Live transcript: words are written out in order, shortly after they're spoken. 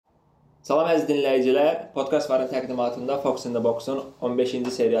Salam əziz dinləyicilər, podcast varın təqdimatında Fox in the Box'un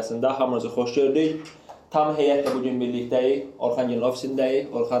 15-ci seriyasında hamınızı xoş gördük. Tam heyətlə bugün birlikdəyik, Orxanın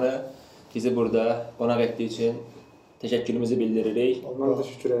ofisindəyik. Orxanı bizi burada qonaq etdiyi üçün təşəkkürümüzü bildiririk. Mən də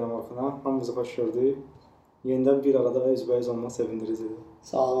şükür edirəm Orxana, hamınızı xoş gördük. Yenidən bir arada və üzbəyiz olmaq sevindirici.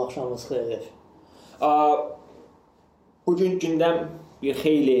 Salam, axşamınız xeyir. Bugün gündəm bir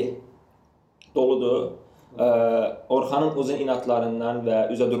xeyli doludur. Orxanın uzun inatlarından və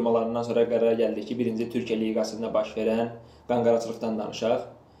üzə durmalarından sonra qərara gəldi ki, birinci Türkiyə liqasında baş verən qanqaraçılıqdan danışaq.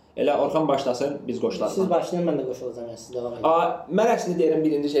 Elə Orxan başlasın, biz qoşularıq. Siz başlayın, mən də qoşulacağam, siz davam edin. Mən əslində deyirəm,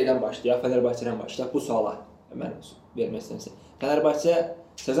 birinci şeydən başlayaq, Fenerbahçədən başlayaq. Bu suala mən vermək istəmişəm. Fenerbahçə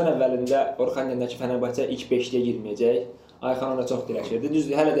sezon əvvəlində Orxan deyəndə ki, Fenerbahçə ilk 5-liyə girməyəcək. Ayxan ona çox dirəşirdi.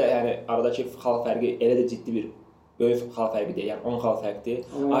 Düzdür, hələ də yəni aradakı xal fərqi elə də ciddi bir böyük xal fərqi deyil, yəni 10 xal fərqdir.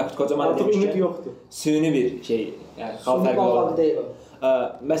 Artıq kocaman demişkən, süni bir şey, yəni xal fərqi olur.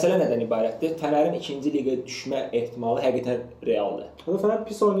 Məsələ nədən ibarətdir? Fənərin ikinci liqaya düşmə ehtimalı həqiqətən realdır. Fənər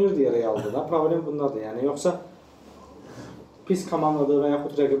pis oynayır deyə realdır da. Problem bundadır. Yəni yoxsa pis komandadır və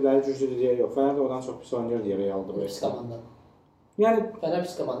yaxud rəqibləri güclüdür deyə yox. Fənər də ondan çox pis oynayır deyə realdır. Pis komandadır. Yəni Fənər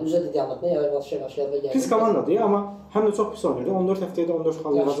pis komandadır. Üzə dediyi anlatma yavaş-yavaş gəldi. Pis komandadır, amma həm də çox pis oynayır. 14 həftədə 14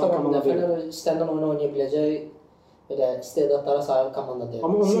 xal yığacaq komanda deyil. Fənər istənilən oyunu oynaya biləcək. Belə istedadlara sahib komanda deyil.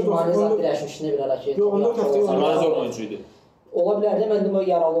 Amma Silmani zat birləşmişində bir ara ki. 14 həftəyə Silmani zor oyuncuydu. Ola bilər də, mən də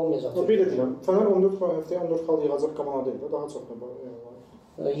yaralı olmayacaq. Bir də deyirəm, Fənər 14 həftəyə 14 xal yığacaq komanda deyil, daha çox da.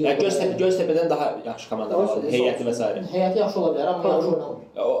 Yəni Göztepe'dən daha yaxşı komanda var, heyəti və s. Heyəti yaxşı ola bilər, amma yaxşı oynamır.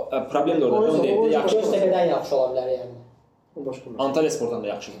 Problem də orada, onu deyirdi, yaxşı. Göztepe'dən yaxşı ola bilər yəni. O başqa məsələ. Antalya Spor'dan da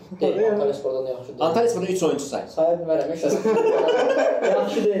yaxşıdır. Deyil, Antalya Spor'dan da yaxşıdır. Antalya Spor'da 3 oyuncu say. Saya bilmərəm,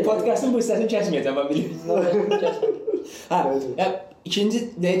 yaxşı deyil. Podcast'ın bu hissəsini kəsməyəcəm, mən bilirəm. Hə, ikinci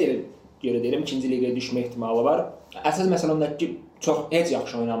nəyə görə deyirəm, ikinci liqaya düşmə ehtimalı var. Əsas məsələ ondadır ki, çox heç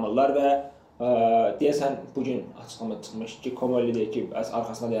yaxşı oynamırlar və deyəsən bugün açıqlama çıxmış ki, Komolli deyir ki,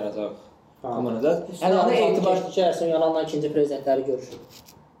 arxasına dayanacaq komanada. Yəni ona etibar keçərsən, yanından ikinci prezidentləri görüşür.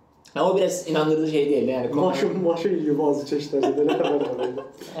 O biraz inandırıcı şey deyil, yəni Maşın yuvazı çeşitlərdə belə xəbər var idi.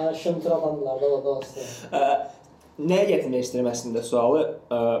 Şımtıralandılar da o da aslında. Nəyə gətirmək istəyirəm əslində sualı?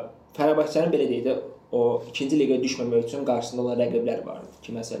 Fenerbahçe'nin belə deyək də, o ikinci liqaya düşməmək üçün qarşısında olan rəqiblər vardı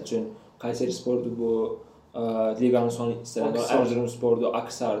ki, məsəl üçün Kayseri Spor'dur bu, liqanın son hissələrində Erzurum Spor'dur,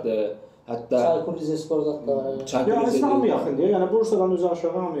 Aksar'dır, hətta Çaykur Rizespor zətdə var. Yəni aslında hamı yaxındır. Yəni Bursadan üzə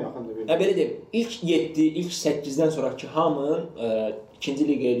aşağı hamı yaxındır. Belə deyim, ilk 7, ilk 8-dən sonraki hamının ikinci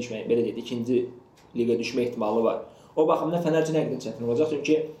liqaya düşmək, belə deyək, ikinci liqaya düşmə ehtimalı var. O baxımdan Fənər üçün həqiqətən çətin olacaq,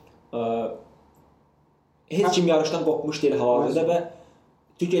 çünki heç kim yarışdan qopmuş deyil hal-hazırda və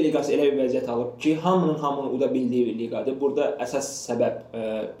Türkiyə liqası elə bir vəziyyət alıb ki, hamının uda bildiyi bir liqadır. Burada əsas səbəb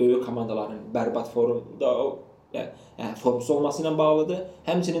böyük komandaların bərbad formda, yəni formsuz olması ilə bağlıdır.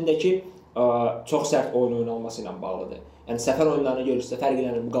 Həmçinin də ki, çox sərt oyun oynanması ilə bağlıdır. Yəni səfər oyunlarını görürsə, fərq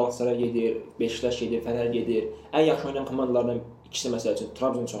elənir, Galatasaray gedir, Beşiktaş gedir, Fənər gedir. Ən yaxşı oynayan komandalardan ikisi məsəl üçün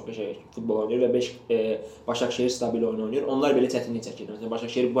Trabzon çox qəşəng futbol oynayır və Başakşehir stabil oyun oynayır. Onlar belə çətinlik çəkir. Məsələn,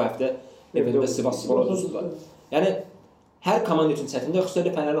 Başakşehir bu həftə evində Sivasspor'a uduzdular. Yəni hər komanda üçün çətindir,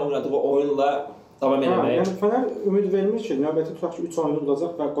 xüsusilə Fənərin oynadığı oyunla davam etməyə. Yəni Fənər ümid vermir ki, növbəti tutaq ki, 3 oyunu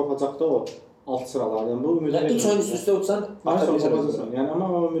udacaq və qopacaq da o alt sıralardan. Bu ümid vermir. 3 oyun üst-üstə utsan, atacaqsan. Yəni amma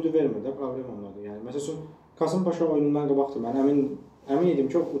o ümidi vermir də, problem ondadır. Yəni məsələn, Kasımpaşa oyunundan qabaqdır. Mən əmin idim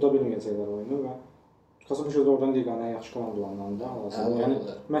ki, uda bilməyəcəklər oyunu və Kasımpaşa da oradan liqanın ən yaxşı komandalarından da hal-hazırda. Yəni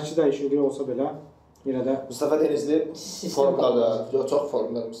məşqçi dəyişikliyi olsa belə yenə də Mustafa Denizli formdadır. Çox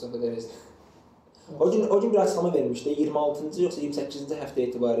formdadır Mustafa Denizli. O gün bir açıqlama vermişdi. 26-cı yoxsa 28-ci həftə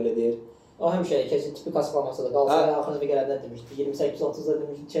etibarilə deyir. O həmişə tipik açıqlamasıdır. Galatasaray axırıncı gələndə demişdi. 28-30-da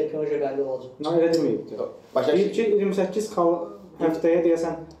demişdi, çempionluq bəlli olacaq. Elə deməyibdi. Başakşehir 28 həftəyə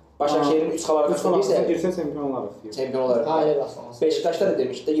deyəsən Başakşehir'in 3 xaları girsə çempionlarıq deyir. Çempionlar. Ha, elə açıqlaması. Beşiktaşda da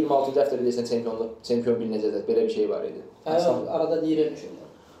demişdi 26-cı həftədə deyəsən çempion bilinəcək. Belə bir şey var idi. Arada deyir şeylər.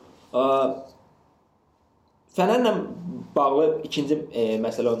 Fənərlə bağlı ikinci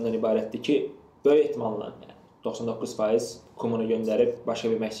məsələ ondan ibarətdir ki, böyük ehtimalla 99% Kumunu göndərib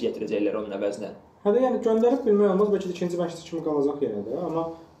başqa bir məşqçi gətirəcəklər onun əvəzinə. Hətta yəni göndərib bilmək olmaz, bəlkə də ikinci məşqçi kimi qalacaq yenə də, amma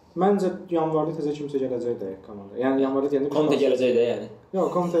məncə yanvarda təzə kimsə gələcək də komanda. Yəni yanvarda deyəndə Conte gələcək də yəni.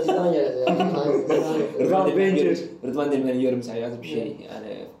 Yox, Conte gələcək. Rıdvan Dilmen'in görmüsən yazıb bir şey.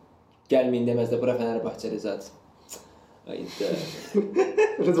 Yəni gəlməyin deməz də bura Fenerbahçeli zat.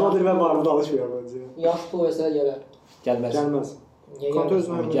 Rıdvan Dilmen barədə danışmıyor məncə. Yaxşı pul versə gələr. Gəlməz. Conte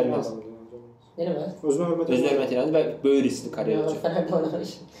özünə gəlməz. Eləməz. Özünə hörmət elədi və böyük riskli karyera üçün. Fənərdə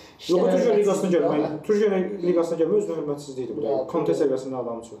oynamış. Yox, Türkiyə liqasına gəlmək. Türkiyə liqasına gəlmək özünə hörmətsizlikdir bu. Conte səviyyəsində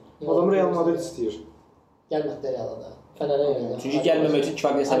adam üçün. Adamı Real Madrid istəyir. Gəlmədi Realda. Fənərə gəldi. Çünki gəlməmək üçün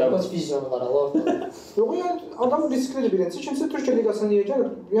kifayət səbəb var. Vizyonu var orada. Yox, yəni adam risklidir birincisi. Kimsə Türkiyə liqasına niyə gəlir?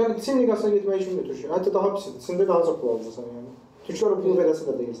 Yəni Çin liqasına getmək kimdir Türkiyə? Hətta daha pis. Çində daha çox pul alırsan yəni. Türklər pul verəsə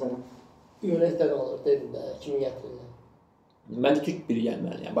də deyil sənə. Ürəkdən olur dedim də, kimi gətirirlər. Məncə Türk biri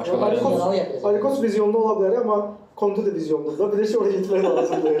gəlməli, yəni başqa Alikos vizyonda ola bilər, amma Conte da vizyonda da. Bilirsə oraya getmək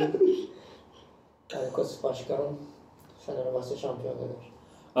lazımdır. Alikos başqanın Fenerbahçe şampiyon edir.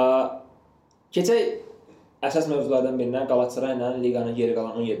 Keçək əsas mövzulardan birindən Galatasaray'la liqanın geri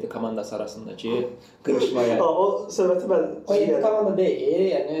qalan 17 komandası arasındakı qırışmaya. O söhbəti mən... O 7 komanda deyil,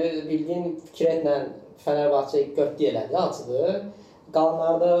 yəni bildiyin fikrətlə Fenerbahçe gördü elədi, açdı.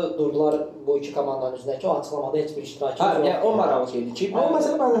 Qalanlarda durdular bu iki komandanın üzrəki o açıqlamada heç bir iştirak yox. Yəni o maraqlı şeydir ki, amma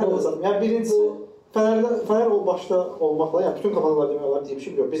məsələ mən də həll edəcəm. Yəni birincisi Fener o başda olmaqla, yəni bütün komandalar demək olar deyib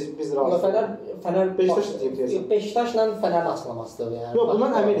ki, yox biz razıyıq. Fener Beşiktaş deyib deyəsən. Beşiktaşla Fenerin açıqlamasıdır yəni. Yox,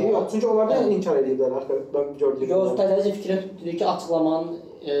 bundan əminim. Yox, çünki onlar da inkar ediblər axı mən gördüyüm. Yox, təzə fikrət dedi ki, açıqlamanın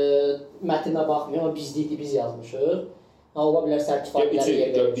mətninə baxmıyor, amma biz yazmışıq. Ola bilər sertifikatları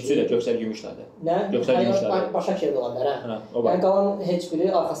yer verir. Üçü də Göksel Gümüşdadır. Nə? Göksel Gümüşdadır. Başa yerdə ola bilər, hə? Yəni qalan heç biri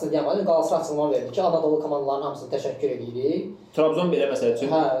arxasında deyəmədi. Galatasaray açıqlama verdi ki, Anadolu komandalarının hamısını təşəkkür edirik. Trabzon belə məsəl üçün.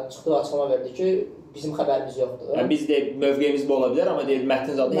 Hə, çıxdı açıqlama verdi ki, bizim xəbərimiz yoxdur. Yəni biz də mövqeyimiz bu ola bilər, amma deyir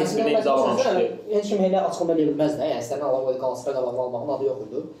mətnin zadı heç birini imzalamamışdı. Heç kim elə açıqlama verə bilməz də. Yəni sənin Alaboy Galatasaray qalanı almağın adı yox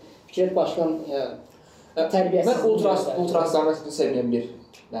idi. Fikrət başqan tərbiyəsiz. Mən ultraslarını sevməyən bir.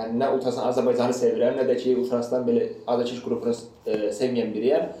 Yəni nə ultrasan Azərbaycanı sevirəm, nə də ki ultrasdan belə azarkeş qrupunu sevməyən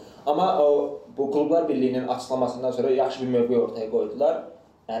biriyəm. Amma bu klublar birliyinin açıqlamasından sonra yaxşı bir mövqe ortaya qoydular.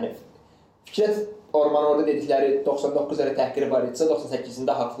 Yəni Fikrət Orman orada dedikləri 99 dənə təhqiri var idisə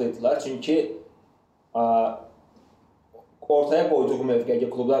 98-də haqlıydılar. Çünki ortaya qoyduğu mövqe,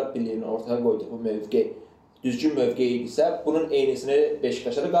 klublar birliyinin ortaya qoyduğu mövqe düzgün mövqe idisə, bunun eynisini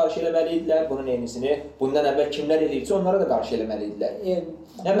Beşiktaşa da qarşı eləməli idilər, bunun eynisini bundan əvvəl kimlər eləyirsə onlara da qarşı eləməli idilər.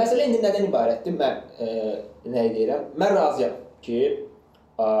 Yəni məsələ indi nədən ibarətdir? Mən nə deyirəm? Mən razıyam ki,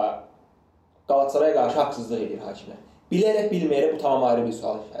 Galatasaray'a qarşı haqsızlıq edir hakimlər. Bilərək bilməyərək bu tamam ayrı bir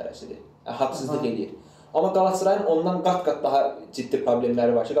sual işarəsidir. Haqsızlıq edir. Amma Galatasaray'ın ondan qat-qat daha ciddi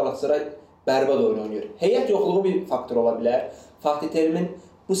problemləri var ki, Galatasaray bərbad oyun oynayır. Heyət yoxluğu bir faktor ola bilər. Fatih Terimin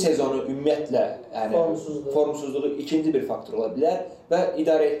bu sezonu ümumiyyətlə yəni formsuzluğu ikinci bir faktor ola bilər və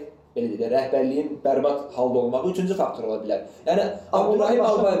idarə belə deyək, rəhbərliyin bərbad halda olmağı üçüncü faktor ola bilər. Yəni Abdurrahim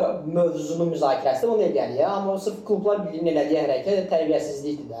Albayeva mövzunun müzakirəsində onu eləyir, amma sırf klublar birliyinin elədiyi hərəkət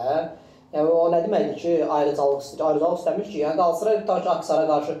tərbiyəsizlikdir də. Yəni o nə deməkdir ki, ayrıcalıq istəmir ki, yəni Galatasaray tutaq ki, Aksara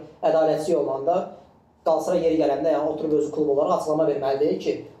qarşı ədalətsiz olanda Galatasaray yeri gələndə yəni oturub özü klub olaraq açıqlama verməlidir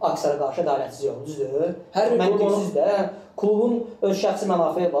ki, Aksara qarşı ədalətsiz oldu, düzdür? Hər bir məntiqsiz də klubun öz şəxsi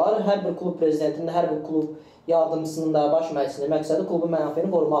mənafe var. Hər bir klub prezidentinin, hər bir klub yardımçısının da baş məşqçisinin məqsədi klubun mənafeyini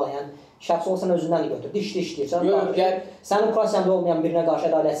qorumaq. Yəni şəxsi olsan özündən də götür. İşləyirsən. Sənin kurasiyanda olmayan birinə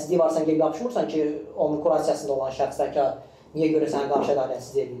qarşı ədalətsizlik varsa, gəlib yapışmırsan ki, onun kurasiyasında olan şəxslər ki, niyə görə sənə qarşı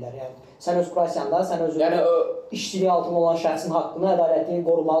ədalətsizlik edirlər? Yəni sən öz kurasiyanda, sən öz işçiliyi altında olan şəxsin haqqını, ədalətini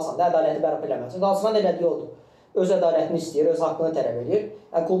qorumalısan da, ədaləti bərpa eləməlisən. Galatasarayın elədiyi oldu. Öz ədalətini istəyir, öz haqqını tələb edir.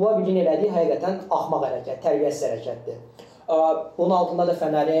 Yəni klublar birliyinin elədiyi həqiqətən axmaq hərəkət, tərbiyəsiz hərəkətdir. Bunun altında da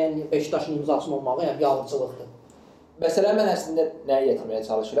Fənərin, Beşiktaşın imzasının olmağı, yəni biabırçılıqdır. Məsələn, mən əslində nəyə yetirməyə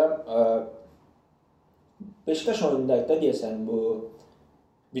çalışıram? Beşiktaş oyununda deyəsən bu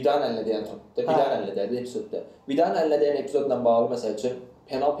Vidanın əlinə deyən topda, Vidanın əlinə deyən epizodda. Vidanın əlinə deyən epizodla bağlı məsəl üçün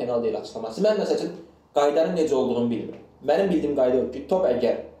penal deyil açıqlaması. Mən məsəl üçün qaydanın necə olduğunu bilmirəm. Mənim bildiyim qayda o ki, top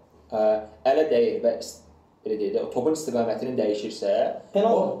əgər ələ dəyir və belə deyək də, topun istiqamətini dəyişirsə,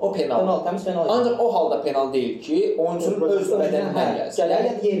 o penal. Təmiz penal. Ancaq o halda penal deyil ki, oyunçunun öz bədənindən gəlsin.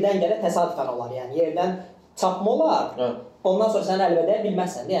 Yerdən gələ təsadüfən olar, yəni yerdən çapma olar. Ondan sonra sən əlbədə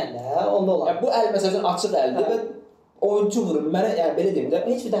bilməzsən deyəndə, onda olar. Bu əl məsələn açıq əldir və oyunçu vurur. Mənə yəni belə deyim də,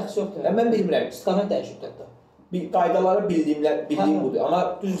 heç bir dəxli yoxdur. Mən bilmirəm. İstiqamət dəyişib də. Qaydaları bildiyim budur. Amma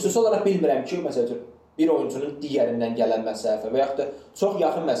xüsusi olaraq bilmirəm ki, məsələn bir oyuncunun digərindən gələn məsafə və yaxud da çox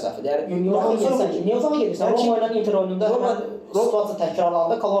yaxın məsafədə. Yəni niyə o zaman gedirsən? Roma ilə Inter oyununda situasiya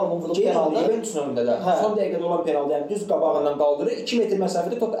təkrarlandı, Kalarovun vurduğu penalda. Juventus oyununda da son dəqiqədə olan penalda, yəni düz qabağından qaldırır, 2 metr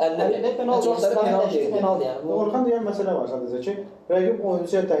məsafədə top əlinə gəlir. Çox da penaldır yəni. Orxan deyən məsələ var sadəcə ki, rəqib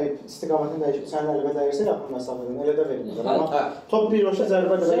oyunçuya dəyib, istiqamətini dəyişib, sənin əlinə dəyirsə yaxın məsafədən elə də verilmir. Amma top birbaşa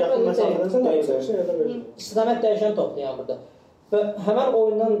zərbə qədər yaxın məsafədənsə dəyirsə elə də verilir. İstiqamət dəyişən topdur yəni burada. Və həmin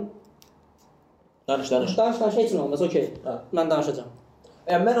oyundan Danış. Heç nə olmaz, okey. Mən danışacağam.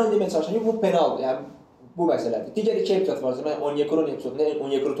 Yəni mən onu deməyə çalışıram ki, bu penaldır. Yəni bu məsələdir. Digər iki epizod varsa, mən Onyekuru'nun epizodunda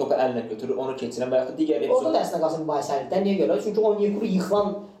Onyekuru topu əlinə götürür, onu keçirəm və yaxud da digər epizod. Orada da əslində qalsın mübahisəlikdə. Niyə görə? Çünki Onyekuru yıxılan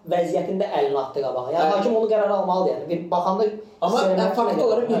vəziyyətində əlini atdı qabağa. Yəni hakim onu qərar almalıdır yəni. Bir baxanda amma fakt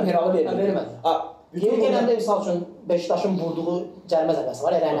olaraq bir penal verilmədi. Yeri gələndə misal üçün Beşiktaşın vurduğu cərimə zərbəsi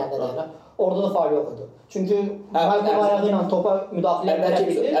var, Ərəynəndə də. Orada da faul yox idi. Çünki Ayxan ayağı ilə topa müdaxilə etdi.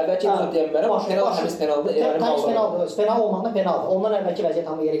 Əvvəlki episod deyəm mənə, təmiz penaldır. Təmiz penaldır. Penal olmağında penaldır. Ondan əvvəlki vəziyyət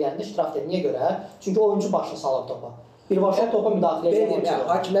hamı yerə gəldi, iştirak etdi. Niyə görə? Çünki oyuncu başını salır topa. Birbaşa topa müdaxilə edən oyuncudur.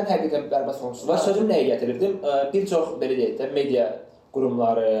 Hakimlərin həqiqətən bərbad forması var. Sözüm nəyə gətirirdim? Bir çox belə deyək də media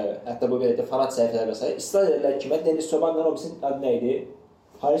qurumları, hətta bu belə də fanat səhifələri və s. israr edirlər ki, Denis Sobandan o birisinin adı nə idi?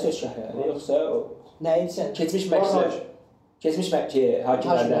 Haris Özşəhərli, yoxsa nə idi sən? Keçmiş məqsəd. Keçmiş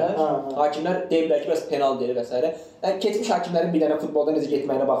hakimlər deyiblər ki, bəs penal deyil və s. Yəni keçmiş hakimlərin bir dənə futbolda necə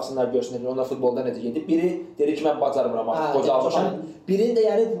getməyinə baxsınlar, görsünlər, onlar futbolda necə gedir. Biri deyir ki, mən bacarmıram, artıq qocalmışam. Birinin də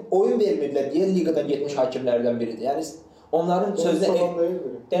yəni oyun vermirdilər deyə liqadan getmiş hakimlərdən biridir. Yəni onların sözünə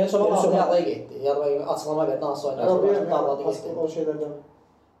Denis Sobandan yağlaya getdi. Yəni açıqlama verdi, hansı oynadı, dağladı getdi. O şeylərdən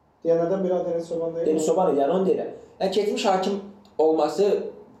deyənlərdən biri Denis Soban deyil. Denis Soban idi, yəni onu deyirəm. Yəni keçmiş hakim olması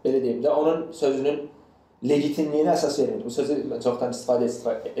belə deyim də onun sözünün legitimliyinə əsas vermir. Bu sözü çoxdan istifadə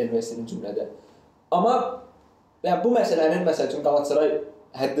etmək istədiyim cümlədə. Amma yəni bu məsələnin məsəl üçün Galatasaray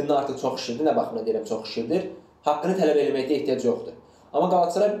həddindən artıq çox şişirdir. Nə baxımdan deyirəm çox şişirdir? Haqqını tələb etməkdə ehtiyac yoxdur. Amma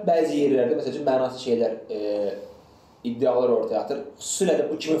Galatasaray bəzi yerlərdə məsəl üçün mənasız şeylər, iddialar ortaya atır. Xüsusilə də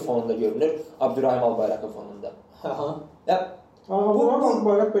bu kimin fonunda görünür? Abdurrahim Albayrakın fonunda. Abdurrahim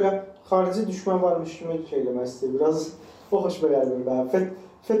Albayrak belə xarici düşmən varmış kimi şey eləmək istəyir. Biraz o xoşuma gəlmir mənə.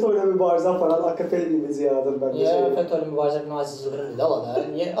 FETÖ ilə mübarizə aparan AKP imici yaradır bəncə. FETÖ ilə mübarizə Nazi Zıqırın idi ala da.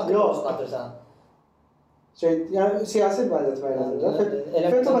 Niyə AKP-ni atırsan? Yəni siyasi bənzətmə elədir.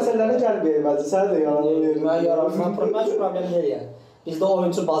 FETÖ məsələlərinə gəlməyək bəncə. Sən də yaranır. Mən yaranmam. Problem deyil yəni. Bizdə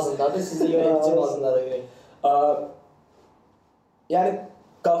oyuncu bazındadır, sizdə yönetici bazındadır. Yəni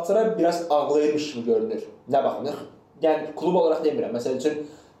Galatasaray biraz ağlayırmış kimi görünür. Nə baxımdan? Yəni klub olaraq demirəm. Məsəl üçün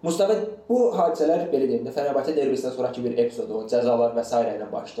Mustafa bu hadisələr belə deyim də Fenerbahçe derbisindən sonraki bir epizodu, o cəzalar və s. ilə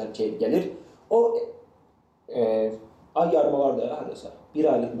başlayan şey gəlir. O ay yarımalar da hardasa 1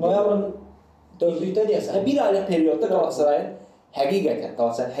 aylıq. Noyabrın 4-lükdə deyəsən. 1 aylıq periodda Galatasarayın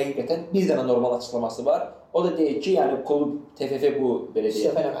həqiqətən bir dənə normal açıqlaması var. O da deyir ki, yəni klub TFF bu belə deyir.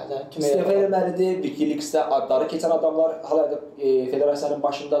 İstifa eləməlidir. Wikileaks-də adları keçən adamlar hal-hazırda federasiyanın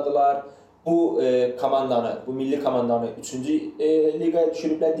başındadılar. Bu komandanı, bu milli komandanı 3-cü liqaya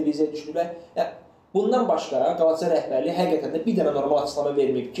düşürüblər, diviziyaya düşürüblər. Yəni bundan başqa Galatasaray rəhbərliyi həqiqətən də bir dənə normal açıqlama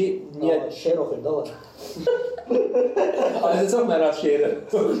verməyib ki, niyə şeir oxuyur da var. Ayrıca çox mənasız şeirlər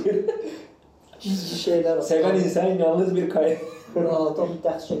oxuyur. Gizli şeylər oxuyur. Sevən insan yalnız bir kayıt. Tom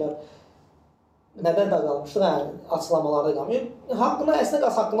dəxş şeylər. Nədən də qalmışdı, yəni açıqlamalarda qalmıyor. Haqqında əslində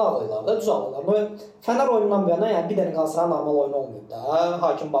qaz haqqını ağlayırlar da, düz ağlayırlar. Fənər oyunundan bu yana yəni bir dənə Galatasaray normal oyun olmayıb da,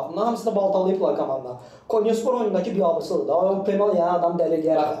 hakim baxımından hamısı da baltalayıblar komanda. Konyaspor oyunundakı bir abısıdır da, o penal yəni adam dəli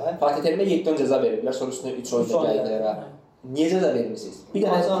eləyər. Fatih Terimə 7-10 cəza veriblər, sonra üstünə 3 oyun gəldilər. Niyə cəza vermisiniz? Bir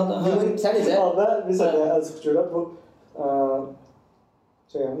dənə sən necə? Bir saniyə azıq görək bu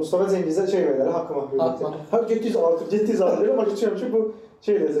Mustafa Cengiz'e şey verirler, hakkı mahkumiyeti. Hep 700 alıyor ama geçiyorum ki bu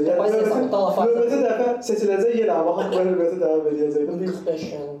şey diyecek. Yani növbəti dəfə seçiləcək yenə ama haqq və növbəti devam edəcək. 45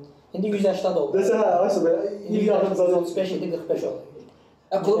 yəni. İndi 180 oldu. Desene aysa belə ilk yarımızda 35 idi 45 oldu.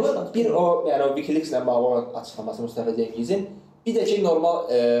 Klubun bir o yəni o Wikileaks-lə bağlı açıqlaması Mustafa Cengiz'in bir də ki normal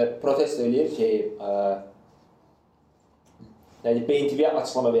protesto eləyir yəni Beyin TV-yə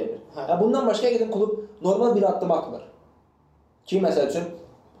açıqlama vermir. Bundan başqa həqiqətən klub normal bir addım atmır. Ki məsəl üçün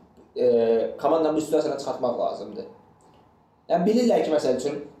komandanın bu situasiyadan çıxartmaq lazımdır. Yəni bilirlər ki, məsəl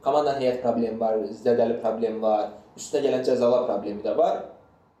üçün komandanın heyət problemi var, zədəli problemi var, üstünə gələn cəzalar problemi də var.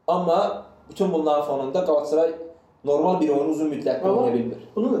 Amma bütün bunların fonunda Galatasaray normal bir oyunu uzun müddətli oynaya bilmir.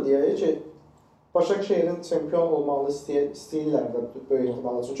 Bunu da deyək ki, Başakşehirin çempion olmağını istəyirlər də böyük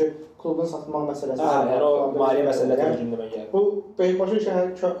ehtimalla. Çünki klubun satılmaq məsələsi. Yəni o maliyyə məsələləri gündəmə gəlir. Bu Başakşehir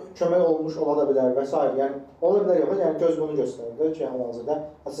kömək olmuş ola da bilər və s. Yəni ola bilər yox, yəni göz bunu göstərir ki, hal-hazırda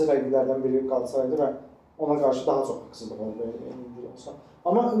əsas rəqiblərdən biri Galatasaraydır və ona qarşı daha çox haqsızlıq olsa.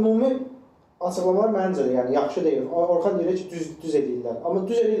 Amma ümumi açıqlamalar məncə yəni yaxşı deyil. Orxan deyir ki, düz edirlər. Amma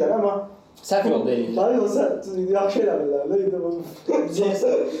düz edirlər, amma səhv yolda edirlər. Hayır, olsa yaxşı eləmirlər də. İndi bu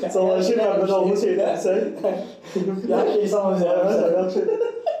savaşı məndən olmuş şeylərsə. Yaxşı insan yaxşı.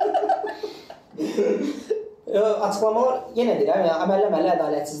 Açıqlamalar yenə deyirəm, yəni əməlli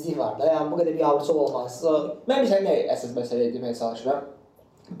ədalətsizlik var da. Yəni bu qədər biabırçılıq olmaz. Mən bir sənə əsas məsələyə deməyə çalışıram.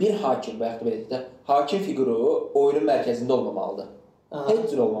 Bir hakim və yaxud da belə deyək, hakim fiquru oyunun mərkəzində olmamalıdır. Heç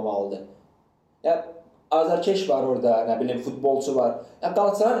cür olmamalıdır. Yəni azarkeş var orada, nə bilim futbolçu var. Yəni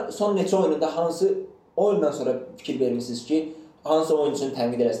Galatasaray son neçə oyununda hansı oyundan sonra fikir vermisiniz ki, hansı oyunçunu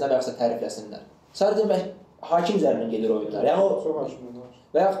tənqid eləsinlər və yaxud da tərifləsinlər. Sadəcə hakim üzərindən gedir oyunlar. Yəni o çox hakimdir.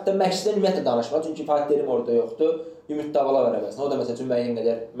 Və yaxud da məşqçidən ümumiyyətlə danışmır. Çünki Fatih Terim orada yoxdur. Ümid Davala var əvəzinə. O da məsəl üçün müəyyən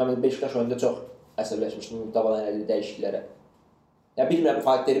qədər Beşiktaş oyununda çox əsəbləşmişdim müdafiə dəyişikliklərə. Ya bilmirəm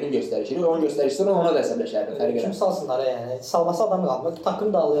faktorimin göstərişini, onun göstərişini ona da əsəbləşərdim. Fərqi kim salsınlar yəni. Salması adam qalmır. Takım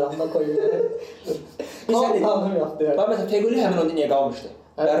da alır, yanına qoyur. Bizə adam yoxdur. Bax məsələn Fequli həmin onda niyə qalmışdı?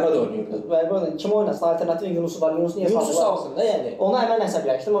 Bərbad oynayırdı. Bərbad kim oynasın? Alternativ Yunusu var. Yunus niyə salsın? Yunus salsın da yəni. Ona həmən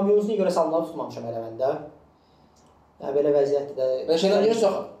əsəbləşdim, amma Yunus'u görə salmağı tutmamışam elə məndə. Yəni belə vəziyyətdə də Şeylər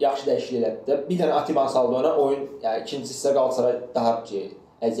çox yaxşı dəyişikliklər. Bir dənə Atiban saldı ona, oyun yəni ikinci hissə Galatasaray daha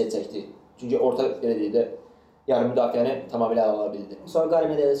əziyyət çəkdi. Çünki orta belə deyək də yarım müdafiəni tamamilə ala bildi. Sonra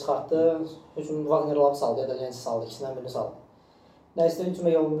Qarimedə çıxartdı. Hücum Wagner'ları saldı ya da Lensi saldı, ikisindən birini saldı. Nəysə hücuma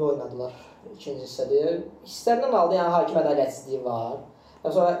yolunu oynadılar ikinci hissədə. Hisslərdən aldı, yəni hakim ədalətsizliyi var.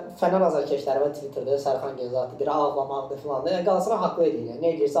 Sonra Fənər azarkeşləri və Twitterdə Sərxan Gezatı biri ağlamaqdır filan da. Yəni Galatasaray haqlı edir. Yəni nə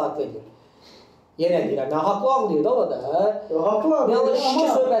edirsə haqlı edir. Yenə deyirəm, yəni haqlı ağlayır da o da. Haqlı. Yəni şike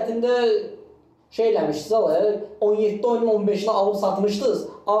söhbətində şey eləmişdiniz ala, 17 oyunun 15-ini alıb satmışdınız.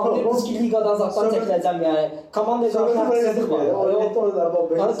 Ağlayırdınız ki, liqadan zatdan çəkiləcəm yəni. Komandaya qarşı haqsızlıq var.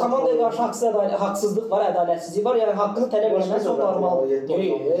 Komandaya qarşı haqsızlıq var, ədalətsizlik var. Yəni haqqını tələb etmək çox normaldır.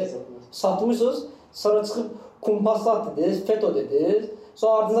 Satmışsınız, sonra çıxıb kumpasat dediniz, FETÖ dediniz.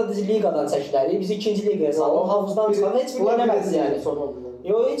 Sonra ardınca biz liqadan çəkilərik, bizi ikinci liqaya salıb, havuzdan çıxan heç birini eləmədiniz yəni.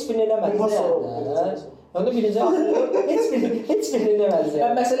 Yox, heç birini eləmədiniz yəni. Yəni birinci heç birini eləmədiniz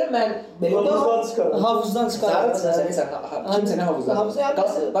yəni. Məsələn mən havuzdan çıxardım. Kimsə nə havuzdan?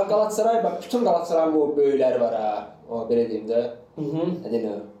 Bax Galatasaray, bax bütün Galatasarayın bu böyükləri var ha. O belə deyim də. Nə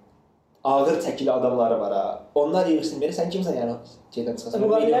deyim? Ağır çəkili adamları var ha. Onlar yığılsın belə sən kimsən yəni şeydən çıxasan?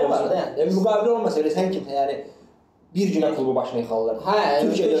 Müqavilələr var da yəni. Müqavilə olmasa belə sən kimsən yəni? Bir günə klubu başına yıxarlar.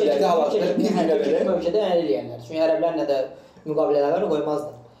 Türkiyə dövləti hal-hazırda bir günə belə ölkədə əl eləyərlər. Çünki ərəblərlə də müqavilələr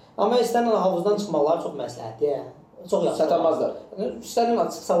qoymazlar. Amma istənilən havuzdan çıxmaları çox məsləhətdir. Çox yaxşı. Satamazlar. İstənilən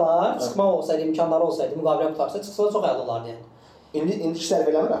çıxsalar, çıxmaq olsaydı, imkanları olsaydı, müqavilə qutarsa çıxsalar çox əla olardı yəni. İndi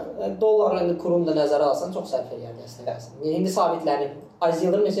sərf eləmir axı. Dollar indi kurunu da nəzərə alsan çox sərf eləyərdi əslində. İndi sabitlənib. Aziz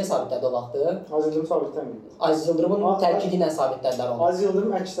Yıldırım neçəyə sabitlədi o vaxtı? Aziz Yıldırım sabitlənməyib. Aziz Yıldırımın təkidi ilə sabitlədilər onu. Aziz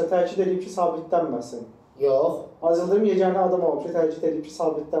Yıldırım əksinə təkid edib ki, sabitlənməsin. Yox. Aziz Yıldırım yeganə adam olub ki, təkid edib ki,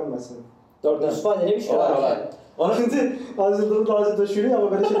 sabitlənməsin. Doğrudan. İspan elə bir şey var. Onun üçün Aziz Yıldırım razı düşürük, amma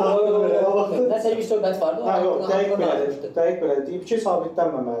belə şey danışmır. Nəsə bir söhbət vardı. Hə, yox, dəqiq belə deyib ki,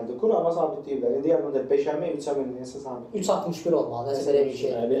 sabitlənməməlidir. Kur, amma sabitləyiblər. İndi yanında 5-əmi, 3-əmi neyəsə sabit. 3.61 olmalı, nəsə belə bir şey.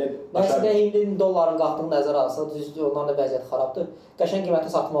 Məsələn, indi dolların qalxdığını nəzərə alsa, düzdür, onların da vəziyyəti xarabdır. Qəşəng qiymətə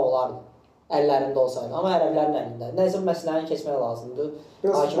satmaq olardı. Əllərində olsaydı, amma ərəblərin əlində. Nəsə bu məsələni keçmək lazımdır.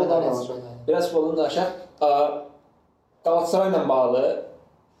 Hakim ədalətsizliyi. Biraz futbolun danışaq. Galatasaray ilə bağlı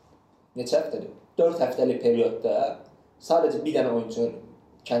neçə həftədir? 4 həftəlik periodda sadəcə bir dənə oyuncu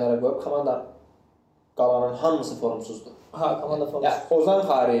kənara qoyub komanda qalanın hamısı formsuzdur. Ha, komanda formsuz. Ozan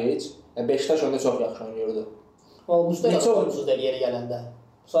xaric, Beşiktaş onda çox yaxşı oynayırdı. Olmuşdu formsuzdur yeri gələndə.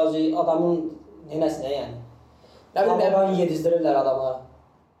 Sadəcə adamın nəsinə yəni. Nə bilim, mən yedizdirirlər adamlara.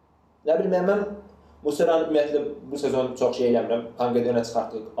 Nə bilim, mən Musa'dan ümumiyyətlə bu sezon çox şey eləmirəm. Kanqediyona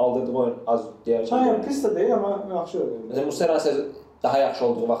çıxartdıq, aldırdıq oyun az deyər. Yəni pis də deyil, amma yaxşı oynuyor. Məsələn, Musa'dan daha yaxşı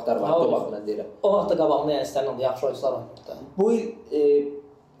olduğu vaxtlar var, o baxımdan deyirəm. O vaxtda qabağında yəni istənilən yaxşı oyunçular oynayırdı. Bu il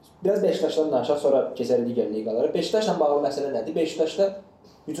biraz Beşiktaşdan danışaq, sonra keçərik digər liqalara. Beşiktaşla bağlı məsələ nədir? Beşiktaşda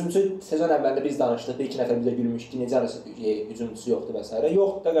hücumçu sezon əvvəlində biz danışdıq, bir-iki nəfər bizə gülmüşdü ki, necə hücumçusu yoxdur və s.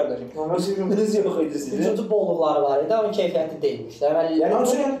 Yox da qardaşım. Hücumçunuz yox idi sizin. Hücumçu bolluqları var idi, amma keyfiyyətli deyilmişdi. Yəni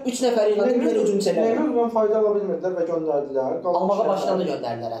 3 nəfər ilə bir hücumçu elədi. Nəmin fayda ala bilmirdilər və göndərdilər. Almağa başdan da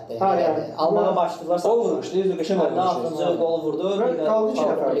göndərdilər hətta. Almağa başladılar. Gol vurmuşdu, yüzdə qəşəng olmuşdu. Axırıncı gol vurdu. Qaldı 2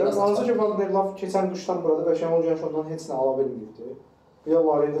 nəfərdə. Hansı ki, Vanderlaf keçən qışdan burada qəşəng olacaq ondan heç nə ala bilmirdi. Bir də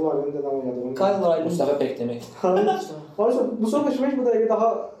Larendi də oynadı. Kayl Mustafa Pek demək. Oysa bu son düşmək bu dəqiqə daha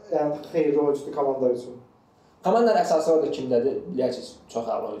yəni xeyirli oyuncudur komandalar üçün. Komandanın əsası orada kimdədir? Bilirsiniz, çox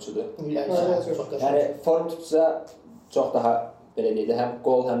ağır oyuncudur. Yəni form tutsa çox daha belə deyək də həm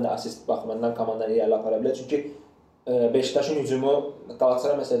gol, həm də assist baxımından komandanı irəli apara bilər. Çünki Beşiktaşın hücumu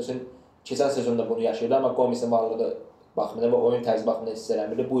Galatasaray məsəl üçün keçən sezonda bunu yaşayırdı, amma Gomis'in varlığı baxımından və oyun tərzi baxımından hiss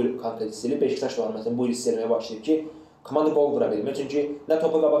eləmirdi. Bu il konkret hiss eləyir. Beşiktaş da məsələn bu il hiss eləməyə başlayıb ki, komanda gol vura bilmir. Çünki nə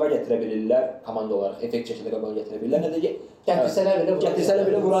topu qabağa gətirə bilirlər komanda olaraq, effekt şəkildə qabağa gətirə bilirlər, nə də gətirsələr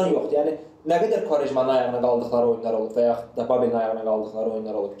belə vuran yoxdur. Yəni nə qədər Quaresma'nın ayağına qaldıqları oyunlar olub və yaxud da Babel'in ayağına qaldıqları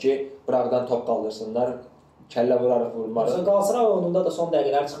oyunlar olub ki, qıraqdan top qaldırsınlar, kəllə vuraraq vurmalı. Galatasaray oyununda da son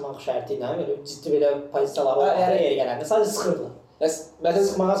dəqiqələr çıxmaq şərti ilə belə ciddi belə pozisiyalar oldu. Yəni yeri gələndə sadəcə sıxırdılar. Məsələn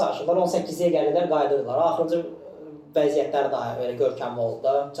sıxmağa çalışırlar, 18-yə gəlirlər, qayıdırdılar. Axırıncı vəziyyətlər daha belə görkəmli oldu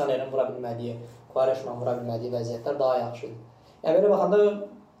da. Canerin vura bilmədiyi, Quaresma'nın vura bilmədiyi vəziyyətlər daha yaxşı idi. Yəni belə baxanda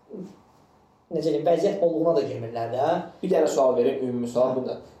necə deyim, vəziyyət bolluğuna da girmirlər də. Bir dənə sual verim, ümumi sual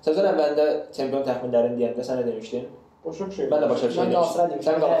bunda. Sezon əvvəlində çempion təxminlərini deyəndə sən nə demişdin? Başakşehir. Mən də Başakşehir. Mən Galatasaray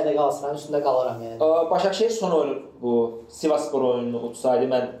demişəm. Hələ də Galatasarayın üstündə qalıram yəni. Başakşehir son oyunu bu Sivasspor oyununu utsaydı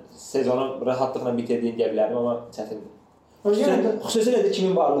mən sezonu rahatlıqla bitirdiyini deyə bilərdim, amma çətindir. Xüsusilə də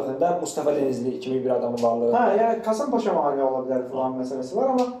kimin varlığında Mustafa Denizli kimi bir adamın varlığı. Hə, yəni Kasımpaşa mane ola bilər filan məsələsi var,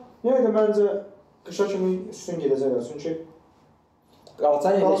 amma yenə də məncə qışa kimi üstün gedəcəklər. Çünki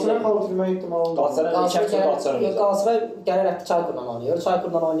Galatasaray qalıb ehtimalı var. Galatasaray gələrək Çaykurla oynayır.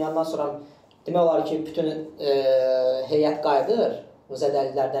 Çaykurla oynayandan sonra demək olar ki, bütün heyət qayıdır. Bu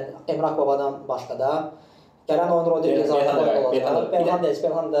zədəlilərdən Emrah babadan başqa da gələn oyun Rodriguez olacaq.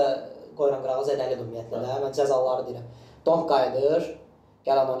 Belhan da qoyulan qırağı zədəlidir ümumiyyətlə də. Mən cəzaları deyirəm. Donk qayıdır.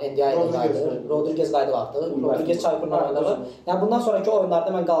 Gələn oyun Ndiaye qayıdır. Rodriguez qayıdır artıq. Rodriguez Çaykurla oynayır. Yəni bundan sonraki oyunlarda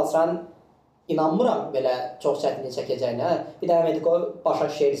mən Galatasarayın inanmıram belə çox çətinlik çəkəcəyinə. Bir də Mediko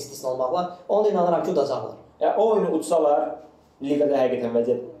Başakşehir istisna olmaqla onu da inanıram ki, udacaqlar. Yəni o oyunu utsalar liqada həqiqətən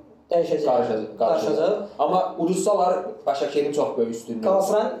vəziyyət qarışacaq. Amma udsalar Başakşehirin çox böyük üstünlüyü.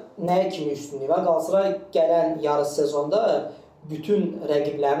 Galatasarayın nəyə kimi üstünlüyü var? Galatasaray gələn yarı sezonda bütün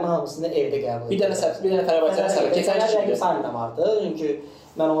rəqiblərin hamısını evdə qəbul edir. Bir dənə Fənerbahçenin səbəbi keçənləri rəqib sayında vardı. Çünki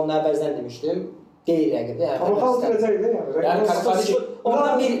mən onun əvvəzdən demişdim. Qeyri rəqibdir. Amma xal gələcəkdi yəni.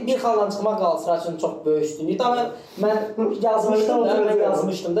 Ondan bir xaldan çıxmaq Galatasaray üçün çox böyük üstünlükdür. Amma mən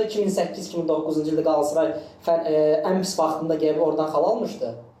yazmışdım da 2008-2009-cu ildə Galatasaray ən pis vaxtında gəlib oradan xal almışdı.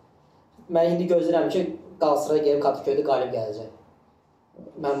 Mən indi gözləyirəm ki, Galatasaray gəlib Kadıköydə qalib gələcək.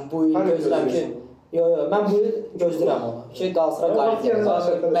 Mən bu il gözləyirəm ki, mən bu il gözləyirəm onu. Ki, Galatasaray qalib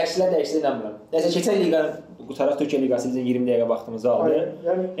gələcək. Məqsədə dəyişdi inanmıram. Nəsə keçən liqanın qutaraq Türkiyə liqası bizim 20 dəqiqə vaxtımızı aldı.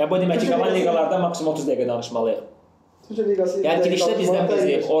 Yəni bu demək ki, qalan liqalarda maksimum 30 dəqiqə danışmalıyıq. Türkiyə liqası. Yəni girişdə bizdən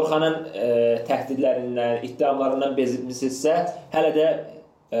bezib Orxanın təhdidlərindən, ittihamlarından bezibsinizsə, hələ də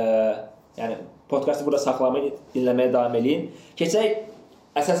yəni podkastı burada saxlamayı, dinləməyə davam eləyin. Keçək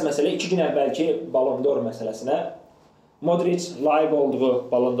əsas məsələ 2 gün əvvəlki Ballon d'Or məsələsinə. Modric layiq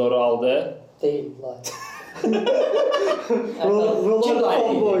olduğu Ballon d'Oru aldı. Deyil, layiq. Kim layiq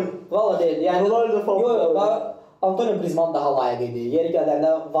idi? Valla deyil. Yəni Antonio Griezmann daha layiq idi. Yeri gələndə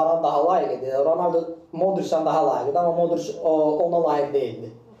Varane daha layiq idi. Ronaldo Modric'dən daha layiq idi, amma Modric ona layiq deyildi.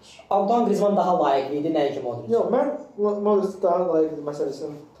 Antonio Griezmann daha layiq idi, nəinki Modric. Yox, mən Modric daha layiq idi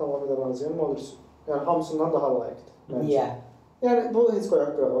məsələsini tamamilə razıyam. Modric yəni hamısından daha layiqdir. Niyə? Yəni bu heç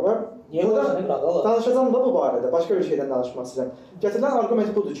qoyaq qırağa. Danışacağım da bu barədə. Başqa bir şeydən danışmaq istəyirəm. Gətirilən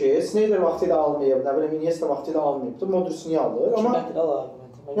arqument budur ki, Sneijder vaxtı ilə almayıb, nə bilim Iniesta vaxtı ilə almayıbdı. Modric niyə alır? Amma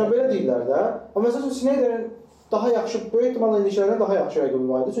yəni belə deyirlər də. Amma məsələn Sneijderin daha yaxşı, böyük ehtimalla indiklərdən daha yaxşı rəqibi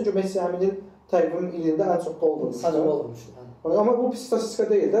var idi. Çünki Messi həmin il təqvim ilində ən çox gol vurmuşdu. Sadəcə olmuşdu. Amma bu pis statistika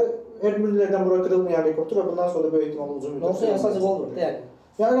deyil də. Her Müller'dən bura qırılmayan rekorddur və bundan sonra da böyük ehtimalla uzun müddət. Yoxsa sadəcə gol vurdu yəni.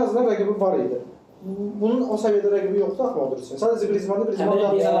 Yəni ən azından rəqibi var idi. Bunun o səviyyədə rəqibi yoxdur axı Modric'in. Sadəcə Griezmann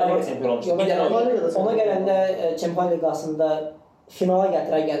ona gələndə Çempionluq liqasında finala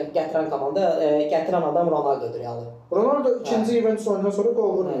gətirən komanda, gətirən adam Ronaldodur yəni. Ronaldo ikinci Juventus oyundan sonra gol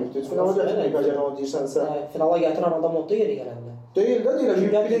vurmayıbdı. Finala gətirmək əgər onu deyirsənsə. Finala gətirən adam oldu yeri gələndə. Deyil də deyirəm.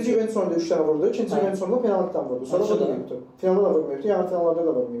 Birinci Juventus oyunda 3 dənə vurdu, ikinci Juventus oyunda penaltıdan vurdu. Sonra vurmayıbdı. Finalda da vurmayıbdı, yarı finallarda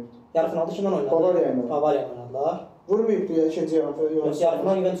da vurmayıbdı. Yarı finalda kimdən oynadı? Bavariya oynadılar. Vurmayıbdı ya ikinci yarı Juventus. Yarı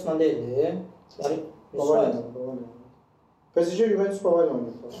final Juventus'dan deyildi. Bavariya. PSG Juventus Bavariya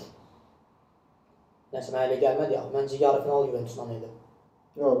oynadı. Nəsə mənə elə gəlmədi ya. Məncə yarı final Juventus'dan idi.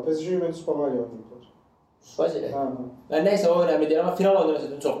 Yox, PSG Juventus Bavariya oynadı. Suvaz elə. Nəysə o önəmli deyil, amma final oyunda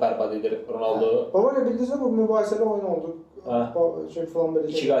məsələn çox bərbad edir Ronaldo. Bavariya bildinizmi bu mübahisəli oyun oldu. Falan belə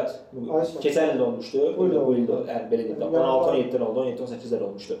 2 qat. Keçən il də olmuşdu. Bu il də yəni belə deyim. 16-17-dən oldu, 17-18-də də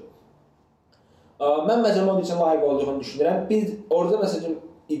olmuşdu. Mən məsələn Modric'in layiq olduğunu düşünürəm. Bir orada məsələn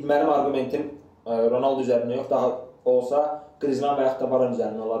mənim argumentim Ronaldo üzərində yox, daha olsa Griezmann və yaxud da Varane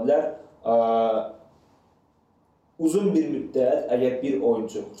üzərində ola bilər. Uzun bir müddət əgər bir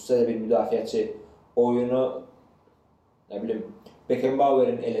oyuncu, xüsusilə bir müdafiəçi oyunu nə bilim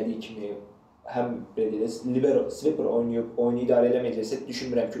Beckenbauer'in elədiyi kimi həm belə deyək, libero, sweeper oynayıb, oyunu idarə eləməyəcəksə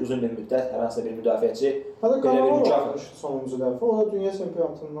düşünmürəm ki, uzun bir müddət hər hansısa bir müdafiəçi belə bir mükafat sonuncu dəfə. O da dünya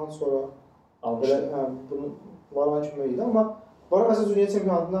çempionatından sonra almışdı. Bunu Varane kimi idi, amma Varane məsələn dünya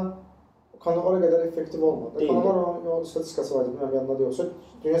çempionatına Kanavara qədər effektiv olmadı. Kanavaranın statistikası var idi, bilmirəm yanında da yoxsa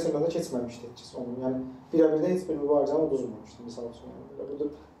dünya çempionatına keçməmişdi heç onun. Yəni bir-birdə heç bir mübarizəni uduzmamışdı misal üçün.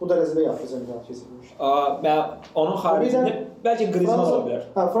 Bu dərəcədə yaxşı müdafiə keçirilmişdi. Onun xaricində bəlkə Griezmann ola bilər.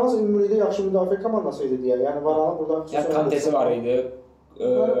 Fransa ümumilikdə yaxşı müdafiə komandası idi deyə. Yəni Varane burada xüsusən Kantesi var idi.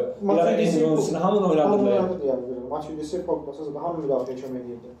 Hamını oynadırdı. Matuidi, Pogba'sız da hamı müdafiə kömək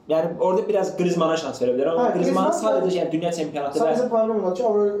edirdi. Yəni orada biraz Griezmann'a şans verə bilər. Amma Griezmann sadəcə yəni dünya çempionatı sadəcə problem olar ki,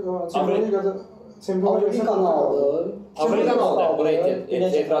 Avroligada Çempionlar Liqasında aldı. Amerikan aldı. Buraya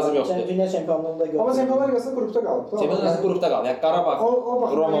etirazım yoxdur. Dünya çempionluğunda gördüm. Amma Çempionlar Liqasında qrupda qalıb. Çempionlar Liqasında qrupda qaldı. Yəni Qarabağ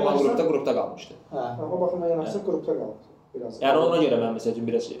Roma qrupda qalmışdı. O baxımdan yanaşsa qrupda qalıb biraz. Yəni ona görə mən məsəl üçün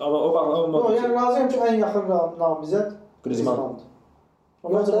biraz amma o baxımdan yəni razıyam ki, ən yaxın namizəd Griezmanndır.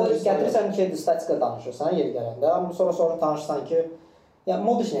 Gətirirsən ki, statistika danışırsan yeri gələndə, amma sonra danışsan ki, yəni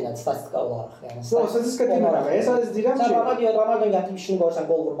Modric nə statistika olaraq, yəni statistika demirəm. Sən izləyirəm ki, sən Ronaldo gətirib işini qoysan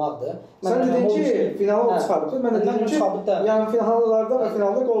gol vurmaqdır. Sən dedin ki, finalı o çıxarıb. Mən də dedim ki, yəni finallarda və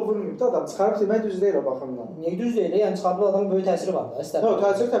finalda gol vurmayıb da adam çıxarıb demək düz deyil o baxımdan. Niyə düz deyil? Yəni çıxarıb adamın böyük təsiri var da, istər. Yox,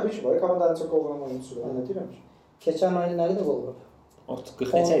 təsiri təbii ki var. Komandanın çox gol vuran oyunçusudur. Mən nə deyirəm ki? Keçən ayın nə qədər gol vurub? Artıq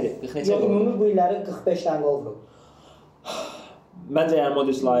 40 neçə idi? 40 neçə idi? Ümumi bu illəri 45 dənə gol vurub. Məncə yəni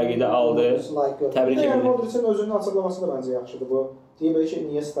Modric layiq idi, aldı. Təbrik edirəm. Yəni Modricin özünün açıqlaması da məncə yaxşıdır bu. Deyib ki,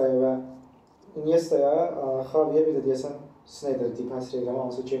 Iniesta'ya, Xaviyə bir də deyəsən Snyder deyib həsr edirəm,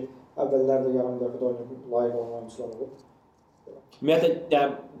 hansı ki, əvvəllər də yarım müdafiədə oynayıb layiq olan oyunçular olub. Ümumiyyətlə,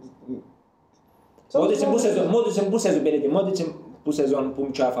 yəni Modricin bu sezon belə deyim, Modricin bu sezon bu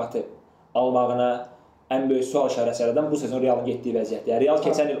mükafatı almağına ən böyük sual işarəsi yaradan bu sezon Real'ın getdiyi vəziyyətdir. Yəni Real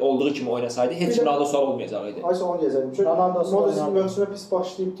keçən il olduğu kimi oynasaydı heç finalda sual olmayacaq idi. Ay son deyəcəydim. Çünki Modricin mövsümə pis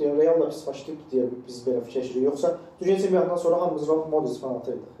başlayıb deyə, Real da pis başlayıb deyə biz belə fikirləşirik. Yoxsa dünya çempionatından sonra hamımız Modric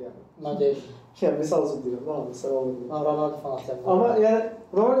fanatıyıq yəni. Mən deyil. Yəni misal üçün deyirəm, nə məsələ olur. Ronaldo fanatıyam. Amma yəni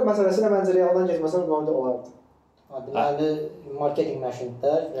Ronaldo məsələsi ilə məncə Real'dan getməsə Ronaldo olardı. Yəni marketinq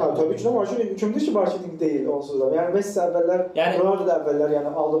məşqində. Təbii ki, marketinq kimdir ki, marketinq deyil onsuz da. Yəni Messi əvvəllər, Ronaldo da əvvəllər,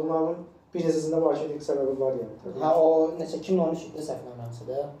 yəni aldığının bir neçəsində marketinq səbəbi var yəni. Hə, o neçə 2013-də səhv eləmirəmsə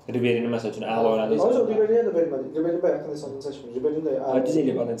də. Ribery'nin məsəl üçün əla oynadı. Oysa Ribery'yə də vermədi. Ribery bayaqdan hesabını çəkmir. Ribery də Düz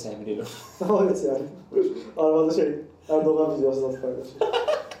eləyib adam çəkmir elə. Evet yəni. Arvadı Erdoğan videosunu atıb paylaşır.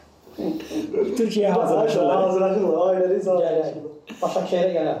 Türkiyə hazırlaşırlar. Hazırlaşırlar. Ailəli hazırlaşırlar.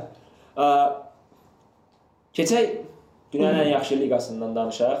 Başakşehirə gələr. Keçək dünyanın ən yaxşı liqasından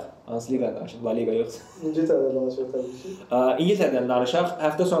danışaq. Hansı liqadan danışaq? La Liga yoxdur. İngiltərədən danışaq təbii ki. İngiltərədən danışaq.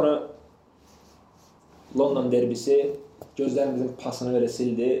 Həftə sonu London derbisi gözlərimizin pasını belə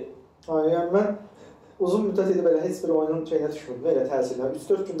sildi. Yəni mən uzun müddət idi belə heç bir oyunun şeyinə düşmürdüm, elə təsirlə.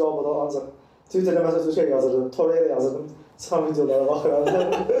 3-4 gün davamında ancaq Twitterdə məsələn şey yazırdım, Torreira yazırdım, çıxan videolara baxıram.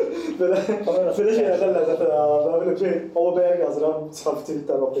 belə şeylərdən ləzzət alıram. Belə şey, Aubameyang yazıram, çıxan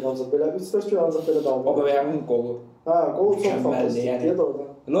Twitterdə oxuyuram. Belə 3-4 gün ancaq belə davam edir. Aubameyangın qolu. Hə, qol çox fantastikdir doğrudan.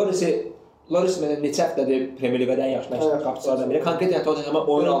 Loris məndən neçə həftədir Premier Liqadan yaxşı məşqçi qapıçılardan biri. Konkret Tottenham'a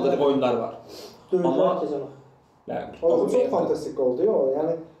oyun aldığı oyunlar var. Amma o çox fantastik oldu ya.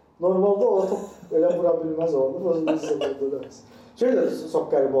 Yəni normalda o top elə vura bilməz oldu. Özü oldu. Şey də çox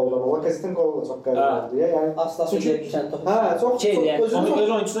qəribə oldu. Lakazetin qolu da çox qəribə oldu. Yəni Aslas düşən top. Hə, çox öz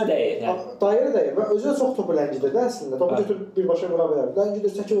oyunçusuna dəyir. Yəni dayır dəyir və özü də çox topu ləngidir də əslində. Topu götürüb birbaşa vura bilər.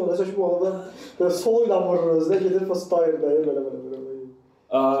 Ləngidir, çəkib onu. Belə solu ilə vurur özünə, gedir pas dayır dəyir belə.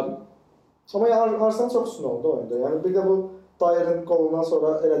 Amma Arsenal çox üstün oldu oyunda. Yəni bir də bu Dayırın qolundan sonra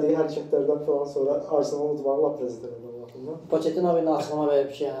elədiyi hərəkətlərdən falan sonra Arsenal udmağı lap prezident oldu vaxtında. Pochettino'nun açıqlama verib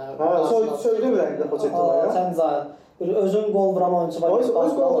bir şey. Hə, söylüyor rəngdə Pochettino'ya. Sən zaten bir özün qol vuran oyunçu var. Öz qol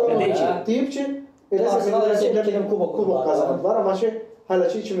vuran oyunçu. Deyib ki, Arsenal elə kubok qazanıblar, amma ki hələ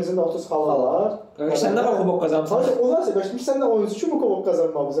ki ikimizin də 30 xalı var. Sən də kubok qazanmısan. Onlar səbəb sən də oyunçu kimi kubok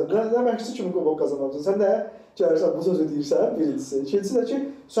qazanmamısan. Nə məşqçi kimi kubok qazanmamısan. Sən də gəlirsən bu sözü deyirsən, birincisi. İkincisi də ki,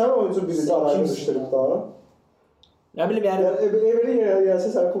 sənin oyunçun birinci araya düşdürüb da. Nə bilim yəni Emery gəlsə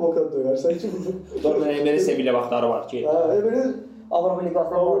sən kubokdan döyərsən ki. Doğru, Emery Sevilla vaxtları var ki. Hə, Emery Avropa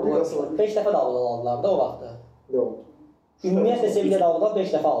Liqasında 5 dəfə də aldılar da o vaxtda. Yox. Ümumiyyətlə Sevilla aldılar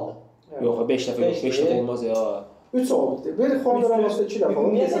 5 dəfə aldı. Yox, 5 dəfə yox, 5 dəfə olmaz ya. 3 oldu. Bir Juan Ramos'da 2 dəfə oldu.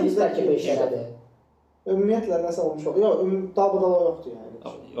 Ümumiyyətlə istər ki 5 dəfədir. Ümumiyyətlə nəsə olmuş o. Yox, dabudala yoxdur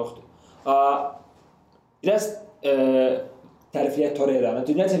yəni. Yoxdur. Biraz tərifləyək Torreira'nı.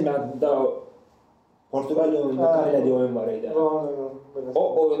 Dünya çempionatında Portuqaliya oyununda elədiyi oyun var idi. O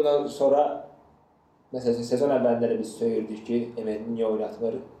oyundan sonra məsələn sezon əvvəlində biz söyürdük ki, Emery'ni niyə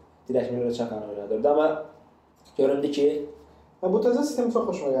oynatmır? Dirəkmir Çakanı oynadırdı, amma göründü ki bu təzə sistem çox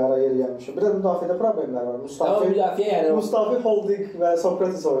xoşuma gəlir gəlmişəm. Bir də müdafiədə problemlər var. Mustafi Holding və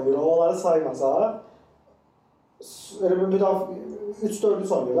Sokrates oynayır. Onları saymasaq, elə müdafiə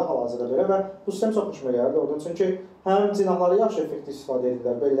 3-4-3 oynayırlar hal-hazırda belə və bu sistem çox xoşuma gəlir oradan. Çünki həm cinahları yaxşı effektiv istifadə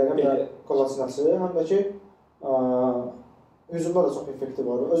edirlər, bellərin və kollasinası, həm də ki hücumda da çox effektiv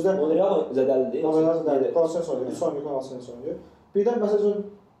var. Özdə Monreal zədəlidir. Monreal zədəlidir. Kollasinası oynayır, 3 oynayır, kollasinası oynayır. Bir də məsələn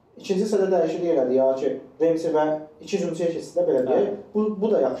ikinci hissədə dəyişiklik elədi ya ki, Remsi və 2 hücumçuya keçsə də belə deyək.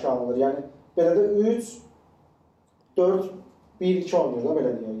 Bu da yaxşı alınır. Yəni belə də 3 4 1-2 oynayırlar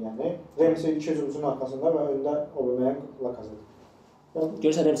belə deyək yəni. Remsi 2 hücumçunun arxasında və öndə Aubameyang Lacazette.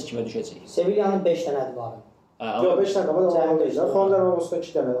 Görürsən Remzi kimə düşəcək? Sevilyanın 5 dənədir var. Yox, 5 dənə var, amma deyirlər. Xonda Ramos'da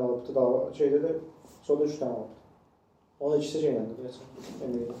 2 dənə alıbdı da, şeydə də sonra 3 dənə alıbdı. Onun ikisi şeyləndi, deyəsən.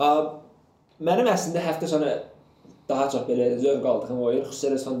 Mənim əslində həftə sonu daha çox belə zövq aldığım oyun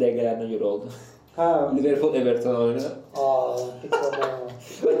xüsusilə son dəqiqələrindən görə oldu. Liverpool Everton oyunu.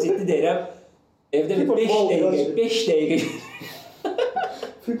 Ciddi deyirəm. Evdə 5 dəqiqə.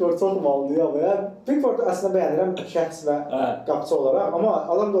 Pickford çox maldır amma ya. Pickford'u əslində bəyənirəm şəxs və qapıcı olaraq, amma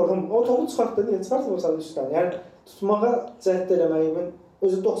adam da oradan o topu çıxartdı, niyə çıxartmırsan üstdən? Yəni tutmağa cəhd eləməyimin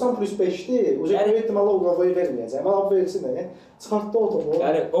özü 90+5-dir. Uca bir ehtimalla o qafayı verməyəcək. Amma versin də. Çıxartdı o topu.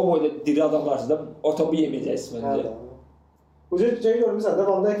 Yəni o boyda diri adam varsa da o topu yeməyəcəksən məncə. Uca şey görmüsən də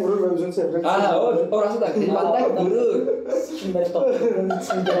Van Dijk vurur və üzünü çevirir. Orası da Van Dijk vurur. Kim belə topun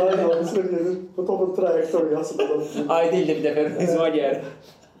içində gedir. Bu topun trayektoriyası da. Ayda ildə bir dəfə hizma gəlir.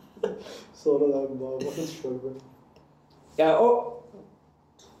 Sonra da baxın çıxır. Yəni o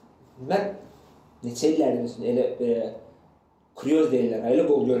mən neçə illərdir elə kuryoz deyirlər, elə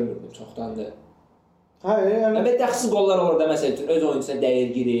gol görmürdüm çoxdandır. Yəni dəxsiz qollar orada məsəl üçün öz oyunçusuna dəyir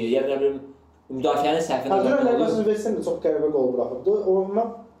geri, yəni nə bilim müdafiənin səhvini Dönənlər məsələn West-Ham da çox qəribə qol buraxıbdı. Onunla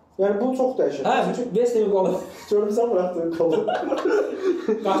yəni bu çox dəyişir. West-Ham'in qolu. Görmüsən buraxdığı qolu.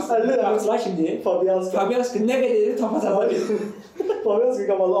 Qaçlar şimdi. Fabianski nə qədər topa çatır. Fabianski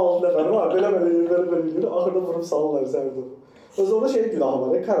qabalı 6 nəfər var. Belə yürür. Axırda vurub salırlar sərdə. Özü orada şey günahı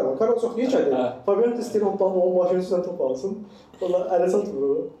var. Karol çox yekədir. Fabianski istəyir hoplanma, onun başının üstündən top alsın. Onlar ələ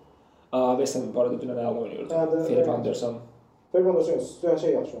satmır. West-Ham bu arada dünən əla oynuyordu. Philip Anderson. Philip Anderson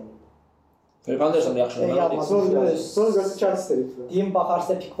şey yaxşı oynuyor. Philip Anderson da yaxşı oynadı. Sonra göz kağıt istəyir. Deyim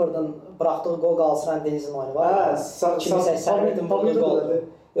baxarsa Pickford'un buraxdığı gol Galatasaray'ın Deniz'in oyunu var. Kimisə Sərvətin vurduğu gol.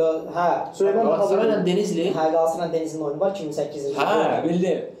 Galatasaray'ın Denizli. Galatasaray'ın Deniz'in oyunu var 2008-ci.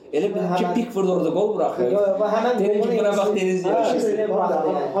 Bildim. Elə bildim ki Pickford orada gol buraxır. Yox, həmən golunu buna bax Deniz yarışını buraxdı.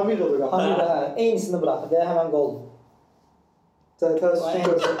 Hamido'da Hamido, eynisini buraxdı, həmən gol.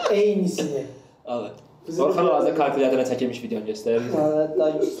 Eynisini. Evet. Orxan hazır kalkülatora çəkilmiş videonu göstərir.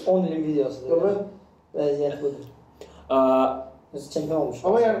 10 ilin videosudur. Vəziyyət budur. Çempion olmuş.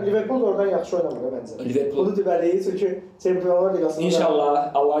 Amma yəni Liverpool da oradan yaxşı oynamır məncə. Liverpool bunu deməliyiz çünki çempionlar liqasında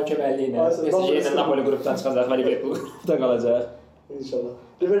İnşallah Allahın köməkliyi ilə PSG ilə Napoli qrupdan çıxacaq və Liverpool qrupda qalacaq. İnşallah.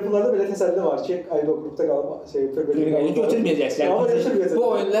 Liverpool'da belə təsəlli var ki, ayrı qrupda qalıb Premier Liqanı götürməyəcəksən. Bu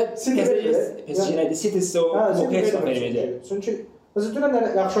oyunlar PSG-lə City-sə o heç vaxt verməyəcək. Çünki mesela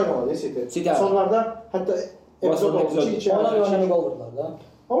dönənlər yaxşı oynamadı City. Sonlarda hətta epizod oldu ki, onlar önəmi gol vurdular da.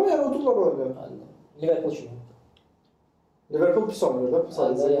 Amma yəni udurlar oyunu. Liverpool kimi. Liverpool pis oynayır da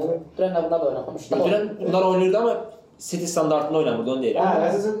sadəcə. Dönən bunlar da oynamışdı. Dönən bunlar oynayırdı amma City standartında oynamırdı onu deyirəm.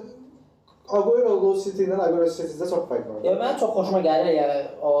 Əslində Agüero'lu City-dən Agüero City-də çox fərq var. Ya mən çox xoşuma gəlir yəni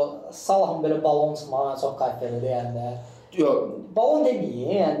o Salahın belə balon çıxmağına çox kayf verir yəni. Yox, balon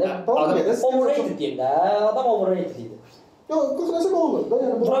deməyim yəni. Overrated deyim də. Adam overrated idi. Yox, nəsə olur da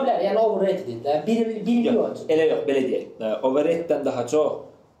yəni. Vura bilər, yəni overrated idi də. Bir oyuncu. Elə yox, belə deyək. Overrated-dən daha çox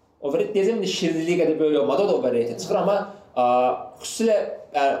overrated deyəcəm indi şirinliyi qədər böyük olmadı da overrated çıxır amma xüsusilə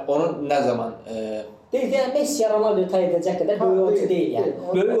onun nə zaman deyil, yəni Messi Ronaldo tay edəcək qədər böyük oyuncu deyil yəni.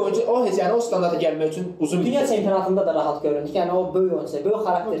 Böyük oyuncu o heç yəni o standarta gəlmək üçün uzun bir dünya çempionatında da rahat göründü. Yəni o böyük oyuncu, böyük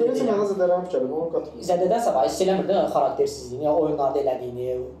xarakterli. Dünya çempionatında zədələnib gəlib, onu qatılır. Zədədənsə var, hiss eləmirdi xaraktersizliyini, yəni oyunlarda elədiyini,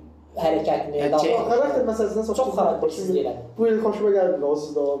 hərəkətini, xarakter məsələsindən çox xaraktersizlik elədi. Bu il xoşuma gəldi o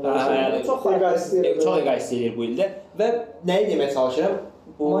sizdə ola bilər. Çox egoist eləyir bu ildə və nəyi demək çalışıram?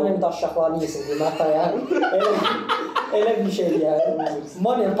 Mane'nin daşşaqlarını yesin deyim hətta yəni. Elə bir şeydir yəni.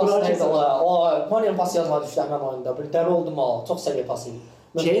 Mane'nin pası neydi ola? Mane'nin pası yazmadı düşdü həmən oyunda. Bir dəli oldum ha. Çox səviyyə pası idi.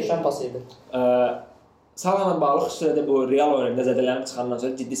 Möhtəşəm pası idi. Salahla bağlı xüsusilə bu Real oyununda zədələnib çıxandan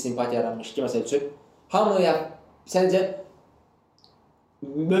sonra ciddi simpatiya yaranmış ki, məsəl üçün hamıya səncə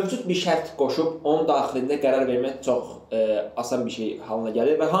mövcud bir şərt qoşub onun daxilində qərar vermək çox asan bir şey halına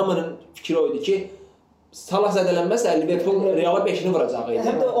gəlir və hamının fikri oydu ki, Salah zədələnməsə Liverpool Real'a 5-ini vuracaq idi.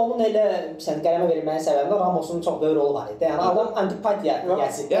 Həm də onun elə qələmə verilməyin səbəbində Ramos'un çox böyük rolu var idi. Yəni adam antipatiya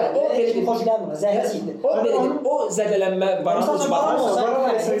gəlsin. Yəni o heç xoş gəlmir, zəhləsi idi. O zədələnmə Ramos'u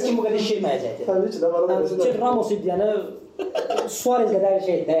batırmışsa heç kim bu qədər şişirməyəcəkdi. Təbii ki də var. Çünki Ramos idi, yəni Suarez qədər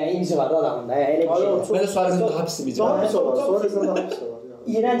şeydə, imzi var da adamında. Elə bir şey. Məndə Suarezin daha pis imzi var. Suarezin daha pis var.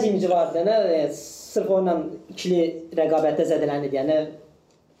 İğrənc imzi var deyənə, sırf onunla ikili rəqabətdə zədələnir deyənə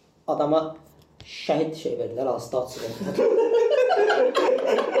adama şəhid şey verdilər, astat verdilər.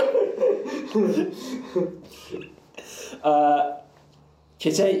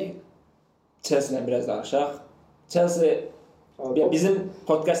 Keçək Chelsea-lə biraz danışaq. Chelsea bizim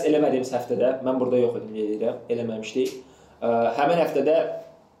podkast eləmədiyimiz həftədə, mən burada yox idim, eləməmişdik. Həmin həftədə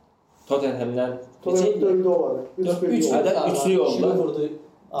Tottenham'dan Tottenham'da o var. 3-3 oldu. Geri vurdu.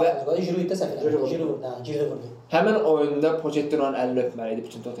 Giro'da səhv elədim. Geri vurdu. Həmin oyunda Pochettino'nun əlini öpməli idi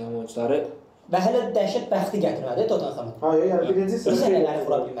bütün Tottenham oyunçuları. Və hələ dəhşət bəxti gətirmədi Tottenhamın. Hayır, yəni birinci hissələri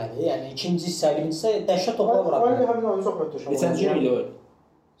vura bilmədi. Yəni ikinci hissə, birinci hissə dəhşət toplar vura bilmədi. Həmin oyunu çox möhtəşəm. Neçənci ildir oyun?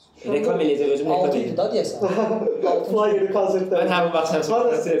 Reklam eləyəcək, özüm reklam eləyəcək. 6 idi da deyəsən. Flyer'i konsertdə. Mən həmin vaxt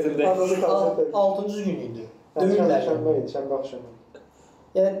konsertində. 6-cı gün idi. Döyürlər. Şənbə axşamı.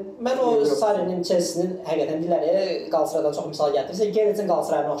 Yəni mən o Sarri'nin Chelsea-nin həqiqətən dilləri Galatasaray'dan çox misal gətirirsə, Gericin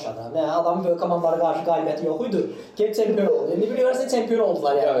Galatasaray'ına oxşadı. Yəni adamın böyük komandalara qarşı qalibiyyəti yox idi. Geric çempion oldu. İndi bilirsən çempion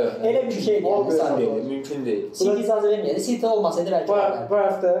oldular yəni. Elə bir şey deyil Sarri. Mümkün deyil. City icazə verməyəcək. City olmasaydı bəlkə. Bu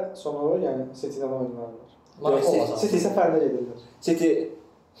həftə sonu, yəni City-dən oyunlar var. City səfərdə gedirlər. City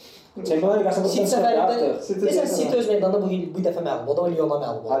çempionlar liqasında City səfərində. Desən City öz meydanında bu dəfə məğlub oldu, o Lyona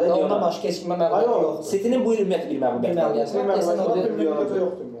məğlub oldu. Ondan başqa heç kimə məğlub yoxdur. City'nin bu il ümumiyyətlə bir məğlubiyyəti yoxdur.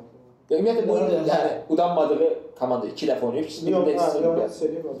 Ümumiyyətlə bu il yəni udanmadığı komanda 2 dəfə oynayıb,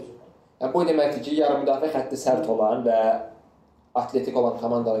 yəni bu deməkdir ki, yarım müdafiə xətti sərt olan və atletik olan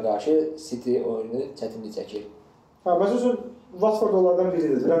komandalara qarşı City oyunu çətinlik çəkir. Məsəl üçün Watford onlardan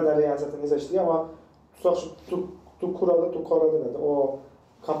biridir. Bilənləri yəni çətinlik çəkdi, amma tutaq ki, Tukarada nədir? O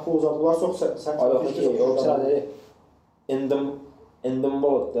kapı uzadılar, çox sərt. O sırada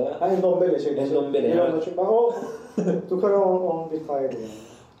Endombolo da. Hə, Endombele şey. Endombele. O Tukara onun bir tayıdır yəni.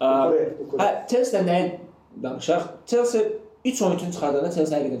 Hə, Chelsea-dən nəyə danışaq? Chelsea 3 oyunçunu çıxardığında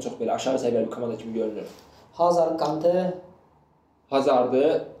Chelsea həqiqətən çox belə aşağı səviyyəli bir komanda kimi görünür. Hazardı,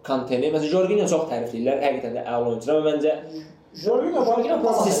 Kante'ni. Məsələn, Jorginho çox tərifləyirlər. Həqiqətən də əla oyuncudur, amma məncə Jorginho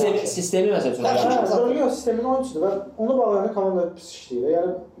sistemi məsəl üçün yaxşı. Jorginho sistemin oyuncusudur və onu bağlayan komanda pis işləyir.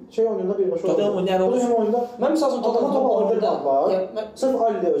 Yəni şey oyununda birbaşa oyunda. Mən məsəl üçün Tottenham oyunda sırf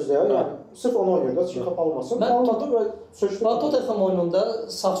Ali özdə, yəni sırf onu oynayır da, çıxıb almasın. Almadı və sökdü. Tottenham oyununda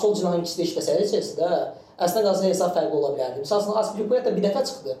sağ-sol cinahın ikisi də işləsəydi Chelsea-də əslində qalsa hesab fərqli ola bilərdi. Məsələn, Aspilicueta bir dəfə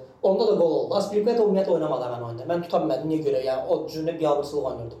çıxdı. Onda da gol oldu. Aspilicueta ümumiyyətlə oynamadı həmin oyunda. Mən tuta bilmədim. Niyə görə? Yəni o cürünə biabırçılıq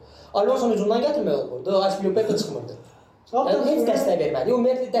oynayırdı. Alonso hücumdan gətirmək olurdu. Aspilicueta çıxmırdı. Yəni heç dəstək vermədi.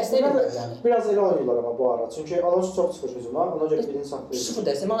 Ümumiyyətlə dəstək vermədi yəni. Biraz elə oynayırlar amma bu ara. Çünki Alonso çox çıxır hücuma. Ona görə birini saxlayır. Sıfır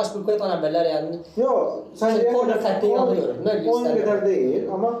dəstək. Mən Aspilicueta'nın əvvəllər yəni yox, sən corner xəttinin yanında görürdüm. Oyun qədər deyil,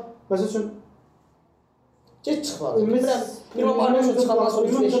 amma məsəl üçün Geç çıxmadı. Bir Alonso çıxandan sonra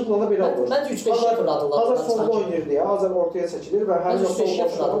 3-5 plana belə olur. Məncə 3-5-yə fırladılar. Hazır sonda oynayır deyə, Hazır ortaya çəkilir və hər yoxsa 3-5-yə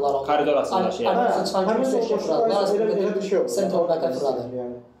fırladılar. Koridor arasında şey. Alonso çıxan 3-5-yə fırladılar. Elə bir şey olur. Central back-a fırladı.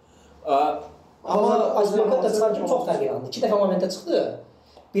 Amma Aspilicueta çıxan kimi çox fərq yarandı. 2 dəfə momentə çıxdı.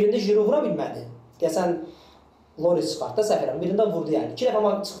 Birində Giro vura bilmədi. Deyəsən Loris çıxartdı səfərən. Birində vurdu yəni. 2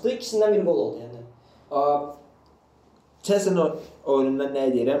 dəfə çıxdı, ikisindən biri gol oldu yəni. Chelsea-nin oyunundan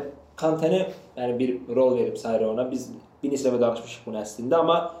nə deyirəm? Kante'ni yəni bir rol verib Sarri ona. Biz bir neçə dəfə danışmışıq bunu əslində,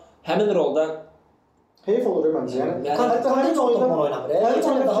 amma həmin rolda heyf olur məncə. Yəni Kante çox top oynamır.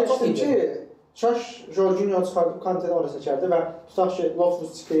 Yəni daha çox idi. Şaş Jorginho çıxardıb Kante'ni ora çəkərdi və tutaq ki,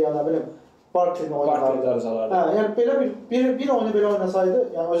 Loftus-Cheek'i ya nə bilim Barkley-ni oynardı. Hə, yəni belə bir oyunu belə oynasaydı,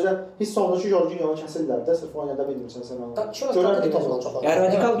 yəni özdə hiss olunur ki, Jorginho-nu kəsirlər də, sırf oynada bilmirsən sən onu. Kante topla çox. Yəni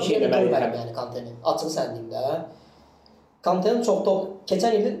radikal bir şey eləməli yəni Kante'ni. Açıq səndiyimdə. Kante'nin çox top,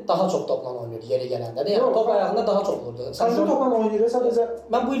 keçən il daha çox topla oynayırdı yeri gələndə də. Yəni top ayağında daha çox olurdu. Kante topla oynayır, sadəcə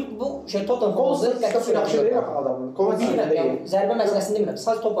mən bu şey Tottenham futbolunda qəti yaxşı deyil adamın. Bilmirəm, zərbə məsələsini demirəm.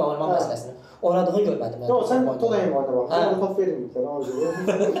 Sadəcə top oynamaq məsələsini. Oynadığını görmədim mən. Yox, sən Tottenham oyuna bax. Ona top verməyiblər, ağzı.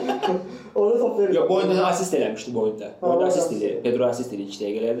 Ona top vermir. Yox, bu oyunda asist eləmişdi bu oyunda. Oyunda asist idi. Pedro asist idi 2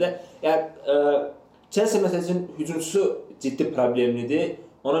 dəqiqələrdə. Yəni Chelsea məsələn hücumçusu ciddi problemlidir.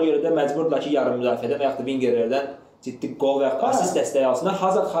 Ona görə də məcburdular ki, yarım müdafiədən və yaxud da wingerlərdən ciddi gol və yaxud assist dəstəyi alsınlar.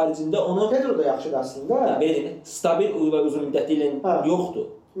 Hazard xaricində onu Pedro da yaxşıdır əslində. Belə deyim, stabil və uzun müddətli ilə yoxdur.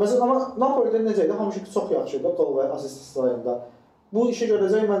 Məsələn, amma Napoli'də necə idi? Hamısı çox yaxşıdır gol və assist sayında. Bu işi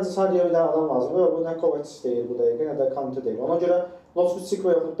görəcək məncə Sarri'yə bir adam lazımdır və bu nə Kovac deyil bu dəqiqə, nə də Kante deyil. Ona görə Loftus-Cheek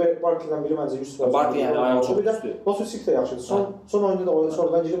və yaxud Barkley-dən biri məncə 100%. Barkley yəni ayağı çox üstü. Loftus-Cheek də yaxşıdır. Son oyunda da oyun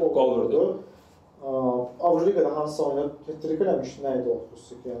sonradan girib o gol vurdu. Avroligada hansısa oyunda hat-trick eləmişdi. Nə idi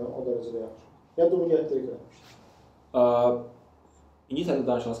Loftus-Cheek? Yəni o dərəcədə yaxşı. Ya dubl hat-trick eləmişdi. İngiltərədə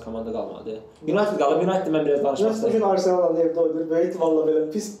danışılmaz komanda qalmadı. United qalıb. United mən biraz danışmaq istəyirəm. Bugün Arsenal evdə oynayır. Böyük ehtimalla belə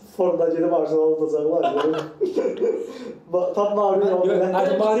pis formda gedib Arsenal olacaqlar. Tam Mourinho belə.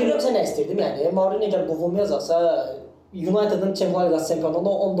 Mourinho nə istəyirdim yəni? Mourinho əgər qovulmayacaqsa United'ın çempionluq çempionluğunda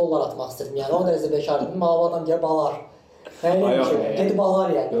 $10 atmaq istəyirdim. Yəni o dərəcədə bekardım. Mavi adam gəl balar. Gedib balar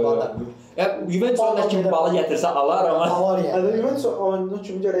yəni bu adam. Juventus kimi balı gətirsə alar amma. Alar yəni. Juventus oyunun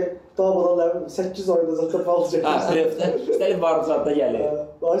kimi gərək Dağbadan 8 oyunda zaten bal çəkir. Playoff'dan üstəlik vardı zaten gəlir.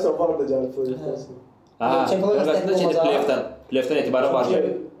 Ayşan var da gəlir playoff'dan. Playoff'dan etibarən var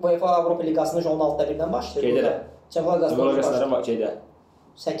gəlir. UEFA Avropa Liqasında 16-da 1-dən başlayır. Şeydə. Çempionluq Liqasında şeydə.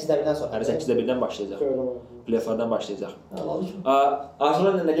 8-də 1-dən sonra. Hələ 8-də 1-dən başlayacaq. Playofflardan başlayacaq.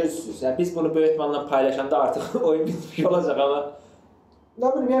 Arzularla nə gözlüsünüz? Yəni biz bunu böyük ehtimalla paylaşanda artıq oyun bitmiş olacaq amma nə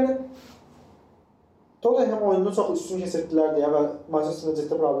bilim, yəni Tottenham oyununu çox üstün keçirdilər deyə və Manchester'da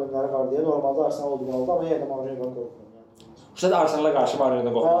ciddi problemləri var deyə normalda Arsenal olduğunu oldu, amma yenə də Mourinho'dan qorxuram. Xüsusən Arsenal'a qarşı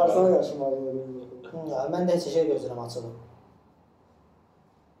Mourinho'dan qorxuram. Arsenal'a qarşı Mourinho'dan qorxuram. Mən də heç şey gözləyirəm açılıb.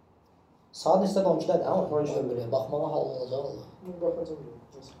 Saat neçədə 12-dədir, amma 12-də belə baxmağa hal olacaq Allah. Baxacağam.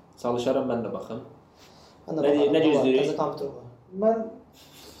 Çalışaram mən də baxım. Nə gözləyirik? Təzə kompüter var. Mən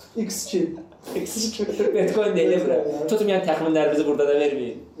X2 Bitcoin deyilmirəm. Tutmayan təxminlərimizi burada da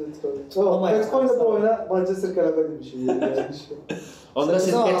verməyin. Bitcoin-də bu oyuna Manchester qələbə demişik. Onda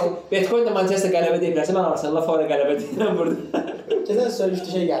siz Bitcoin-də Manchester qələbə deyirlərsə, mən Arsenal'a fora qələbə deyirəm burada. Keçən söyüşdü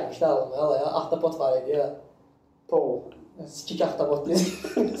şey gəlmişdi ağlıma. Ya, ahtapot var idi ya. Paul. Sikik ahtapot deyir.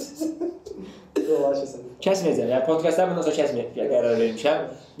 Kəsməyəcəm. Yəni podkastlar bundan sonra kəsməyə qərar vermişəm.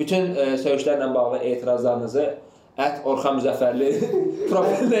 Bütün söyüşlərlə bağlı etirazlarınızı Orxan Müzəffərli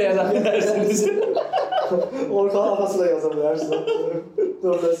profilinə yaza bilərsiniz. Orxan anası da yaza bilərsiniz.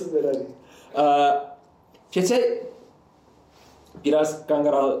 Dövləsin beləlik. Keçək biraz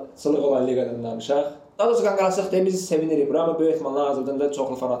qanqaralçılıq olan liqadan danışaq. Daha doğrusu qanqaralçılıq deyil, biz sevinirik bura, amma böyük ehtimalla Azərbaycanda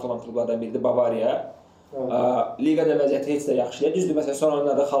çoxlu fanat olan klublardan biridir Bavariya. Liqada vəziyyəti heç də yaxşı deyil. Düzdür, məsələn, son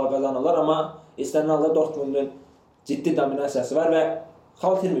oyunlarda xal qazanırlar, amma istənilən halda Dortmundun ciddi dominasiyası var və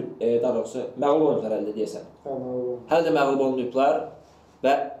xal itirməyib, daha doğrusu məğlub olmuşlar əldə deyəsən. Hələ də məğlub olmayıblar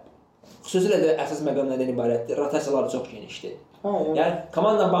və xüsusilə də əsas məqam nədən ibarətdir? Rotasiyaları çox genişdir. Yəni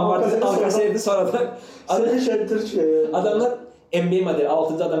komandanın bombardizm arqası idi, sonradan adamlar NBA modeli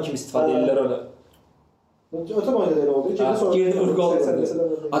 6-cı adam kimi istifadə edirlər onu. Ötən oyunda da elə oldu. Girdi vur gol vurdu.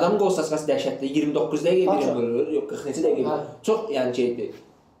 Adamın qol statistikası dəhşətli. 29 dəqiqə birini vurur, yox 40 neçə dəqiqə. Çox yəni şeydir.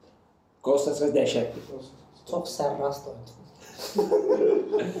 Qol statistikası dəhşətli. Çox sərrast oyuncu.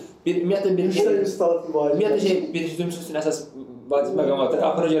 Ümumiyyətlə bir üzümsüzün əsas vacib məqamatdır.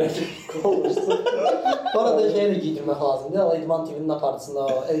 Apına görə ki. Bu arada şey də giydirmək lazımdır. Allah İdman TV-nin aparıcısında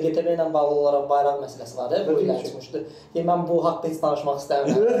LGTB ilə bağlı olaraq bayraq məsələsi var. Bu ilə çıxmışdı. Mən bu haqda heç danışmaq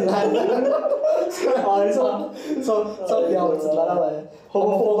istəmirəm. Çox yalnızlar ama.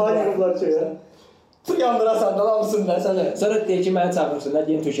 Homofoblar yığıblar şeyə. Tu yandırasan da hamısını da sənə. Sonra deyir ki, məni çağırırsınlar,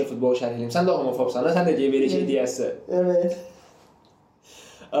 deyim Türkiyə futbolu şərh edeyim. Sən də homofobsan da, sən də deyir, verir şey deyəsi. Evet.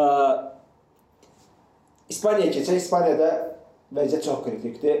 İspaniyaya keçək. İspaniyada vəziyyət çox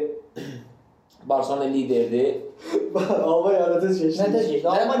kritikdir. Barcelona liderdir. Alba yəni tez keçdi. Nə tez keçdi?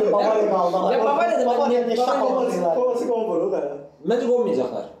 Almanya Bavariya qaldı. Ya Bavariya nə şaq olacaqlar. Kovası qol vurur da. Məncə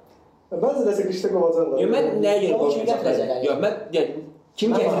qovmayacaqlar. Bəzi də qışda qovacaqlar. Yox, mən nəyə görə qovmayacaqlar? Yox, mən kim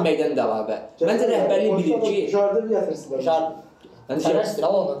gətirməkdən də əlavə. Məncə rəhbərlik bilir ki, Jardim gətirsinlər. Jardim. Fərəstir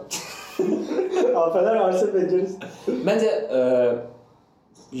al onu. Afələr Arsene Wenger'is. Məncə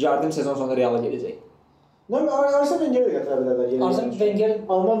Jardim sezon sonunda Real'a gedəcək. Nə Arsene Wenger'i gətirə bilərlər. Arsene Wenger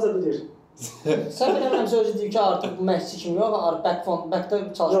Almanca bilir. Sən bilirəm sözü deyir ki, artıq bu məşqçi kimi yox, backdə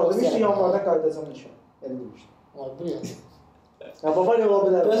çalışmaq istəyirəm. Yox, yanvarda qaydacam işə. Elə demişdim. Oy, bu yəni. Ya Bavariya ola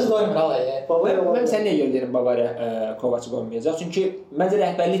bilər. Gözü doymur hala. Mən sən niyə göndərim Bavariya Kovacı qoymayacaq? Çünki məncə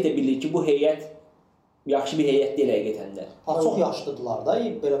rəhbərlik də bilir ki, bu heyət yaxşı bir heyət deyil həqiqətən də. Çox yaşlıdılar da,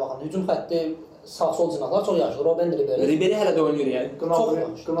 belə baxın, hücum xətti sağ-sol cinahlar çox yaşlı. Robben Ribery. Ribery hələ də oynayır yəni.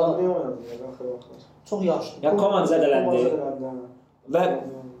 Gnabry oynadı yəni axır vaxtlar. Çox yaşlı. Ya Koman zədələndi. Və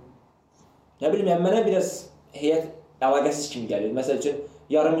nə bilim, yəni mənə biraz heyət əlaqəsiz kimi gəlir. Məsəl üçün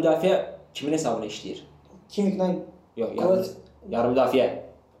yarım müdafiə kimin hesabına işləyir? Kimiklə? Yox, yarım müdafiə.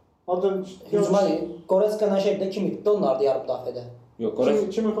 Adam hücuma Goretzka şeydə kimikdə onlardı yarım müdafiədə. Yox, Goretzka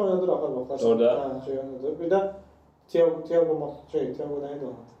kimi oynadı axır vaxtlar. Orada. Hə, şey oynadı. Bir də Thiago nəydi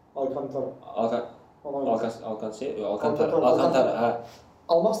o? Alcantara, hə.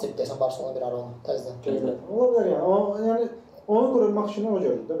 Almaq istəyib desən Barcelona bir ara onu təzədən. Ola bilər yəni onu qurulmaq üçün o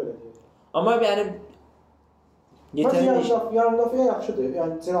görür də belə deyir. Amma yəni yetərli yarım müdafiə yaxşıdır.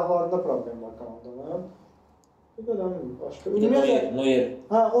 Yəni cinahlarında problem var komandada. Bir də başqa. Neuer.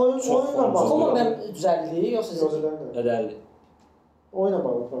 Hə, oyunla bağlı. Koman mən düzəldi yoxsaƏdəlli. Oyuna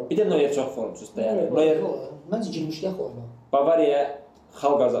bağlı. Bir də Neuer çox formsuzdur yəni. Neuer məncə girmişdi axı oyuna. Bavariya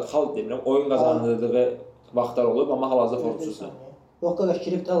xalq demirəm, oyun qazandırdığı vaxtlar olub, amma hal-hazırda formsuzdur. Yox, qardaş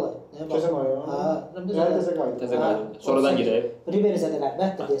girib də alır. Keçən oyun. Hə, təzə qayıdı. Sonradan gedib. Ribery zədələr,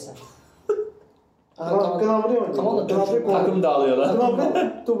 bəhətdir deyəsən. Gnabry oynadı. Takım dağılıyorlar. Gnabry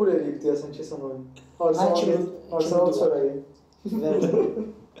dubl eləyib deyəsən keçən oyun. Arsenal çörəyi.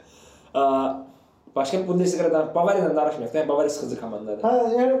 Başqa Bundesliga-dan Bavariya-dan danışmayaq da, Bavariya sıxıcı komandadır. Hə,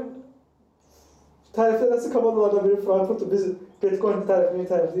 yəni tərəflərəsi komandalardan biri Frankfurtdur. Biz Bitcoin tərəfini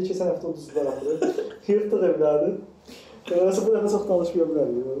keçən həftə uduzdular axırı. Yırtdıq evladı. Nəsə bu dəfə çox danışmaya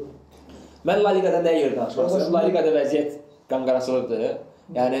bilərik. Mən La Ligada nə yer danışmaq istəyirəm? La Ligada vəziyyət qanqarasılıdır.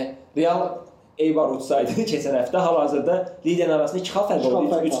 Yəni Real Eibar utsaydı keçən həftə hal-hazırda liderlər arasında 2 xal fərq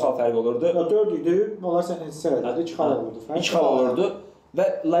olurdu, 3 xal fərq olurdu. 4 idi, onlar səhnəsi sərədə 2 xal olurdu. 2 xal olurdu və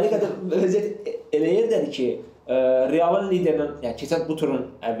La Ligada vəziyyət elə yerdədir ki, Realın liderlə, yəni keçən bu turun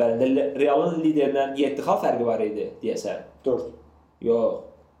əvvəlində Realın liderlə 7 xal fərqi var idi deyəsən. 4. Yox.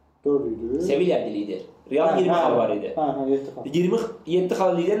 4 idi. Sevilla idi lider. Real 20 xal var idi. 7 xal. 27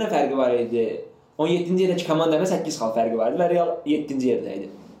 xal liderlə fərqi var idi. 17-ci yerdəki komandayla 8 xal fərqi var idi və Real 7-ci yerdə idi.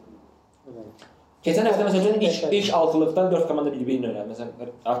 Keçən həftə məsələn ilk 6-lıqdan 4 komanda bir-birini oynadı.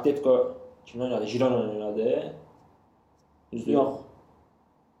 Məsələn Atletico kimlə oynadı? Girona oynadı. Düzdür? Yox.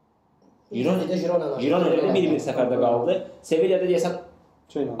 Girona oynadı, bir səfərdə qaldı. Sevilla'da deyəsən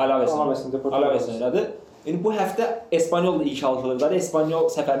Alaves oynadı. Yəni bu həftə İspanyol da ilk 6-lıqdadır. İspanyol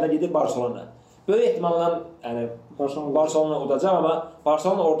səfərinə gedir Barcelona. Böyük ehtimalla yəni Barcelona udacaq, amma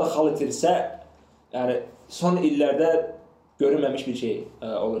Barcelona orada xal itirsə, yəni son illərdə görünməmiş bir şey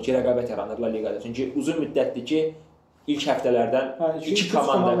olur ki, rəqabət yaranır La Ligada. Çünki uzun müddətdir ki, ilk həftələrdən 2-3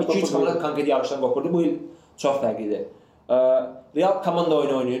 komanda konkret yarışdan qopurdu. Bu il çox fərqlidir. Real komanda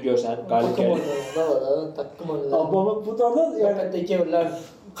oyunu oynayır, görsən, qalib gəlir. Amma bu da yəni görürlər.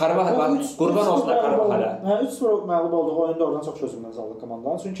 Qarabağ, qurban olsun Qarabağ hələ. 3-0 məğlub olduğu oyunda oradan çox gözümdən saldı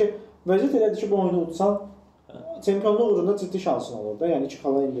komandanın. Çünki vəziyyət elədir ki, bu oyunu udsan, çempionluq uğrunda ciddi şansın olur da. Yəni 2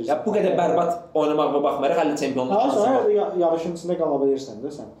 xala indirsən. Ya bu qədər bərbad oynamağına baxmayaraq hələ çempionluq şansı var. Sonra yarışın içində qala bilirsən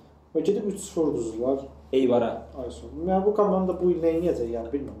də sən. Və gedib 3-0 uduzdular. Eyvara. Yəni bu komanda bu il nə edəcək, yəni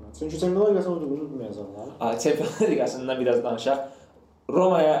bilmirəm. Çünki Çempionlar Liqasını udmayacaqlar. Çempionlar Liqasından biraz danışaq.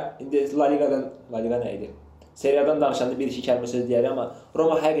 Romaya indi La Liga nə idi? Seriyadan danışanda bir-iki kəlmə söz deyərəm, amma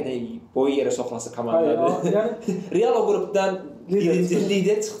Roma həqiqətən boyu yerə soxulası komandadır. Yəni Real o qrupdan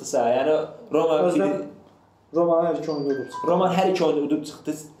lider çıxdısa, yəni Romanın hər iki oyunda udub çıxdı. Roman hər iki oyunda udub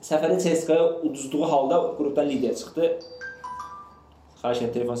çıxdı. Səfərdə CSKA uduzduğu halda qrupdan lider çıxdı. Xahiş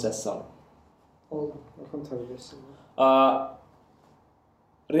edirəm, telefon səsi salın. Oldu. Orxan tərbiyəsi.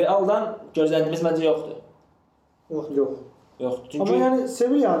 Realdan gözləntimiz məncə yoxdur. Yox. Çünki amma yəni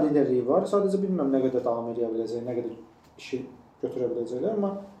Sevilla'nın liderliyi var. Sadəcə bilmirəm nə qədər davam edə biləcək, nə qədər işi götürə biləcəklər,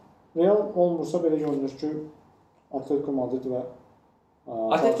 amma Real olmursa belə görünür ki, Atletico Madrid və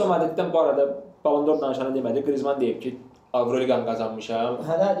Atletico Madriddən bu arada Ballon d'Or danışanı demədi. Griezmann deyib ki, Avroliqanı qazanmışam.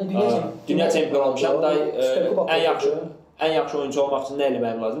 Dünya çempionu olmuşam. Ən yaxşı oyuncu olmaq üçün nə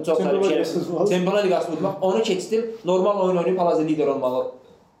eləməyim lazım? Çox sarı bir şey. Çempionlar Liqasını udmaq. Onu keçdim. Normal oyun oynayıb hal-hazırda lider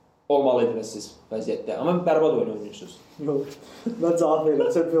olmalıydınız siz vəziyyətdə. Amma bərbad oyun oynayırsınız. Yox. Mən cavab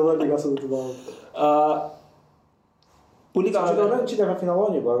verirəm. Çempionlar Liqasını udmalı. Bu liqada 2 dəfə final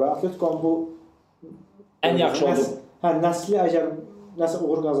oynayıblar və Atletico'nun bu ən yaxşı oldu. Nəsli əgər nəsə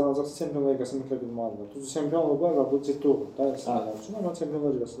uğur qazanacaqsa Çempionlar Liqasını mütləq udmalıdırlar. Düzdür, çempion olublar və bu ciddi uğur da insanlar üçün, amma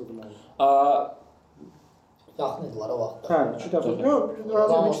Çempionlar Liqasını udmalıdırlar. Yaxın idilər o vaxtda. Hə, 2 dəfə. Yox,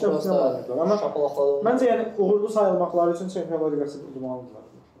 razıyam, 2 dəfə final oynayıblar. Amma məncə yəni uğurlu sayılmaqları üçün Çempionlar Liqasını udmalıdırlar.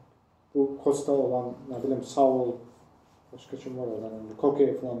 Bu Costa olan, nə bilim, Saul, başqa kim var oradan, Koke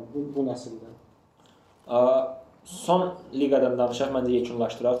falan, bu nəsildə. Son liqadan danışaq, məncə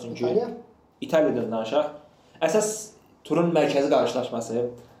yekunlaşdıraq, çünki İtaliyadan danışaq. Əsas turun mərkəzi qarşılaşması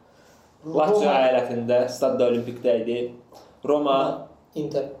Lazio əyalətində, Stadda Olimpikdə idi. Roma,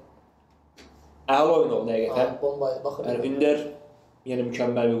 Inter. Əla oyun oldu həqiqətən. Bombaydı, baxın. Ünder yenə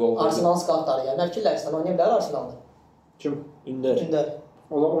mükəmməl bir qol vurdu. Arsenal scoutları gəlirlər ki, Lərsdən oynaya bilər Arsenalda. Kim? Ünder.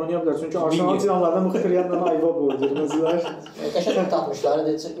 Ola oynaya bilər, çünki Arsenal cinallarında Mıxtıryanla ayva boyudur. Qəşəng tapmışlar.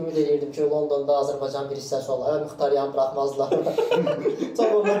 Ümid edirdim ki, Londonda Azərbaycan bir hissəsi olar. Mıxtıryan buraxmazlar. Çox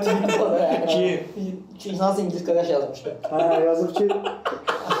onlar tweet var yəni. Ki nasıl İngilis qardaş yazmışdı. Hə, yazıb ki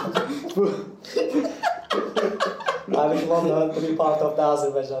bu Abi London to be part of the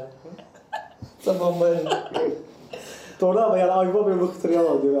Azərbaycan. Çox bomba. Doğru ama yani ayva bir Mıxtıryan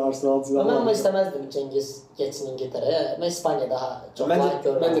alıyor Arsenal cinallarında. Amma istəməzdim Cengiz geçsin İngiltərəyə. Mən İspaniya daha çox layiq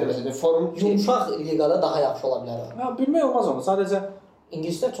görürəm. Məncə məsələn forum yumşaq liqada daha yaxşı ola bilər. Ha, bilmək olmaz onu. Sadəcə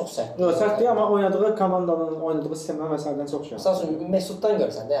İngilislər çox sərt. Yox, sərt deyil, amma oynadığı komandanın oynadığı sistemdən məsələdən çox şey. Məsələn, Mesuddan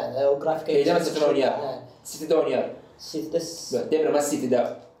görsən də, yəni o qrafika Heyecan City oynayar. City'də oynayar. City'də demirəm, mən City'də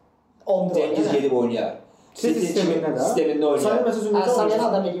 11 Cengiz gedib oynayar. City sistemində oynayar. Sən məsələn Sən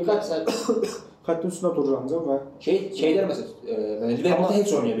adam eləyirsən. Xəttin üstünə durur ancaq və şeylər məsələn Liverpool'da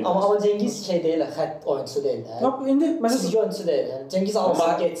heç oynaya bilməz. Amma Cengiz şey deyil, xətt oyunçusu deyil də. Yox, indi məsələn oyunçusu deyil. Yəni Cengiz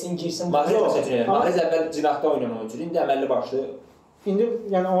alsın, getsin, girsin. Mahrez əvvəl cinahda oynayan oyunçudur. İndi əməlli başlı indi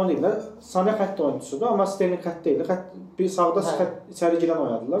yəni onu deyim də, Sané xətt oyunçusudur, amma Sterling xətt deyil. Bir sağda içəri girən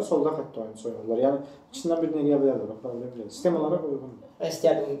oynadılar, solda xətt oyunçusu oynadılar. Yəni ikisindən birini eləyə bilərlər, problem yox. Sistem olaraq uyğun. Mən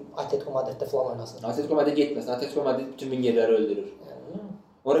istəyərdim Atletico Madriddə falan oynasın. Atletico Madrid getməsin. Atletico Madrid bütün vingerləri öldürür.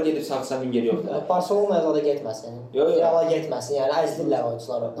 Ora gedib sağsan vinger yoxdur. Barcelona'ya da getməsin. Real'a getməsin. Yəni əzdirlər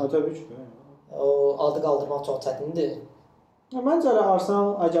oyunçuları. Təbii ki. O adı qaldırmaq çox çətindir. Məncə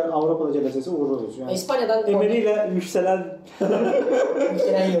Arsenal əgər Avropada gələcəksə uğurludur. Yəni İspaniyadan Emery ilə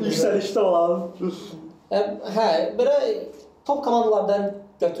yüksəlişdə olan. Hə, belə top komandalardan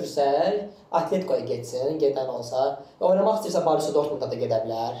götürsək, Atletico'ya getsin, gedən olsa, oynamaq istəyirsə Borussia Dortmund'a da gedə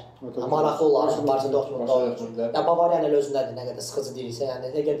bilər. Maraqlı olar Borussia Dortmund'da oynar. Ya Bavariyanın elə özündədir, nə qədər sıxıcı deyilsə,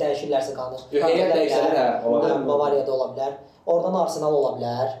 yəni əgər dəyişirlərsə qanır. Əgər dəyişirlər, Bavariyada ola bilər. Oradan Arsenal ola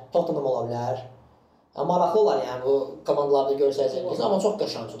bilər, Tottenham ola bilər. Maraqlı olar yəni bu komandalarda görsəyəcəyiniz, amma çox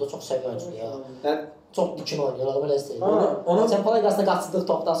qəşəngdir, çox səviyyəlidir ya. Çox dikin oynayır, adam elə istəyir. Onun çempionluqda qaçdığı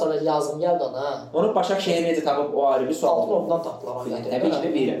topdan sonra yazım gəldi ona. Onu Başakşehir necə tapıb o ayrı bir sual. Oradan tapdılar onu. Təbii ki də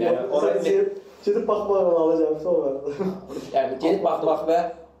bilirəm. Yəni ora gedib baxmaq alacağam sonra. Yəni gedib baxmaq və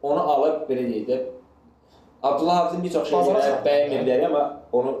onu alıb belə deyək də Abdullah Hafizin bir çox şeyləri bəyənmirlər, amma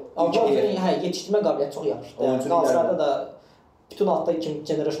onu yetişdirmə qabiliyyəti çox yaxşıdır. Galatasarayda da bütün altda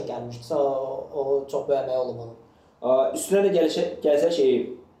generation gəlmişdisə, o çox böyük əmək olub onun. Üstünə də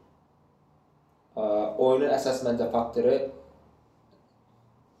gəlsə oyunun əsas məncə faktoru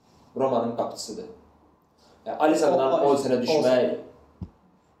Romanın qapıçısıdır. Yəni Alisondan o sənə düşmək,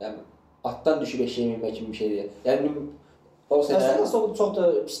 yəni atdan düşüb eşeyə minmək kimi bir şey deyil. Yəni o sənə çox da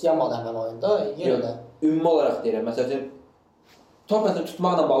pisləmədi həmin oyunda, yenə də. Ümumi olaraq deyirəm, məsələn top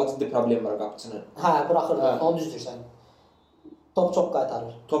tutmaqla bağlı ciddi problem var qapıçının. Hə, buraxırdı, onu düzdürsən. Top çox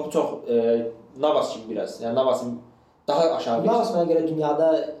qaytarır. Topu çox Navas kimi biraz. Yəni Navasın daha aşağı bir. Navas mənə görə dünyada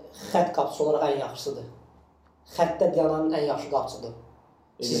xətt qapıçısı olaraq ən yaxşısıdır. Xəttdə dayanan ən yaxşı qapıçıdır.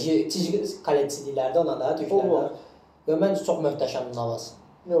 Çizgi kaleciliklərdə ona da, türklərdə. Məncə çox möhtəşəmdir Navas.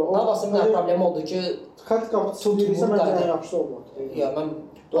 Navasın bir problemi oldu ki, xətt qapıçısı deyilsə məncə ən yaxşısı olmadı. Ya mən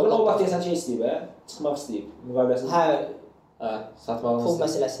o vaxt deyəsən şey istəyib, çıxmaq istəyib, müqaviləsini. Hə, satmağını pul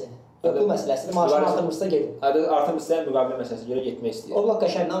məsələsi. Pul məsələsidir. Maaşını artırmırsa gedin. Hə, artırmırsa müqavilə məsələsinə görə getmək istəyir. O vaxt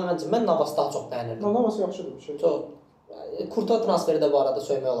qəşəngdir, amma məncə mən Navası daha çox bəyənirdim. Navas yaxşıdır bir şey. Çox. Kurta transferi də bu arada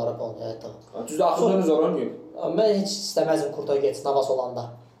söymək olaraq olmuyor hətta. Düzdür, axırdan zor oynayıb. Mən heç istəməzdim Kurta getsin Navas olanda.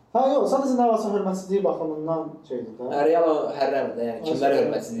 Hə, yox, sadəcə Navasın hörmətsizliyi baxımından şeydir də. Real hərrəmdir, yəni kimlər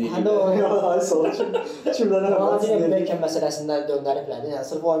hörmətsizliyi. Hə, o sonra kimlərə hörmətsizliyi Beckham məsələsindən döndəriblər. Yəni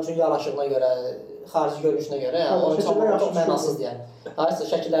sırf oyunçunun yarışına görə, xarici görünüşünə görə, yəni o çox mənasızdır yəni. Hayır,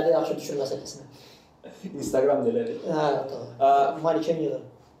 şəkillərdə yaxşı düşür məsələsinə. Instagram deyilir. Hə, tamam. Maniken yığır.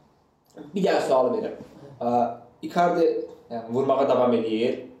 Bir gəl sualı verim. Icardi vurmağa davam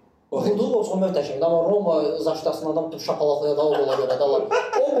edir. Vurduğu o çox möhtəşəmdir, amma Roma zaşdasını adam tutub şapalaqlaya da ola görə də var.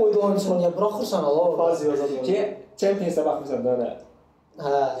 O boyda oyunçunu niyə buraxırsan ala orada? Champions'a baxmısan da ona.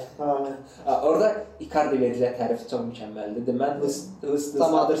 Hə. Orada Icardi verdilər tərif çox mükəmməldir. Mən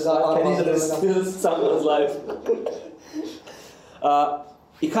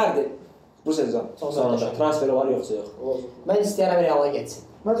Icardi bu sezon sonunda transfer olar yoxsa yox? Mən istəyirəm Real'a getsin.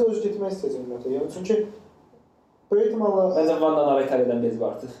 Məncə özü getmək istəyəcək ümumiyyətlə. Çünki böyük ehtimalla məncə Vandan İtalyadan bezib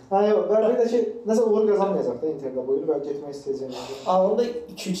artıq. Hə, yox, bir də ki, nəsə uğur qazanmayacaq da Interdə bu il və getmək istəyəcək. Onda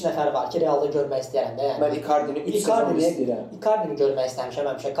 2-3 nəfər var ki, Real'da görmək istəyirəm də, yəni. Mən Icardi'ni 3 sezon istəyirəm. Icardi'ni görmək istəmişəm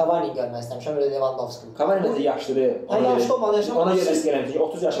həmişə, Cavani'ni görmək istəmişəm, elə Lewandowski-ni. Cavani məncə yaşlıdır. Yaşlı olmalı, yaşlı. Ona görə istəyirəm ki,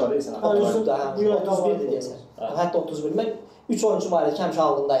 30 yaşı var deyəsən. 30 da, 31-dir deyəsən. Hətta 31. Mən 3 oyunçu var idi ki, həmişə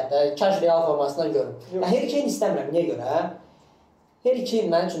ağlımdaydı da. Kaş Real formasından görüm. Harry Kane istəmirəm, niyə görə? Harry Kane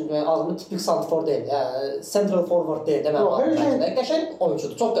mənim üçün ağlımda tipik santrfor deyil, yəni central forward deyil də mənim ağlımda. Qəşəng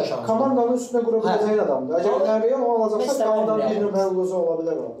oyunçudur, çox qəşəng. Komandanın üstünə qura biləcək adamdır. Əgər Real o alacaqsa, komandanın bir nömrəli lozu ola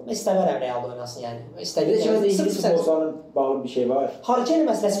bilər o adam. Mən istəmirəm Real'da oynasın, yəni. İstəmirəm. İngiliz futbolçularla bağlı bir şey var. Harry Kane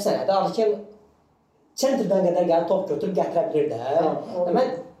məsələsi sənədir. Harry Kane centerdən qədər gəlib top götürüb gətirə bilir də. Mən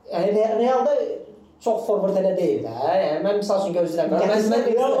Real'da çox forward elə deyil də. Yəni mən məsəl üçün gözləyirəm. Mən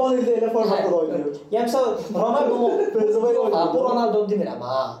Real 10 ildə elə formatda oynayır. Yəni məsəl Ronaldo bu Ronaldo demirəm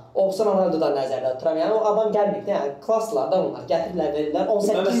ha. Olsa Ronaldo'dan nəzərdə tuturam. Yəni o adam gəlmir də. Yəni klasslardan onlar gətiriblər, verirlər.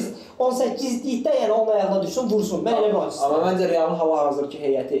 18-likdə yəni onun ayağına düşsün, vursun. Mən elə bir amma məncə Real'ın hal-hazırki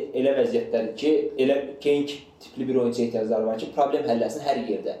heyəti elə vəziyyətdədir ki, elə genç tipli bir oyunçu ehtiyacları var ki, problem həlləsin hər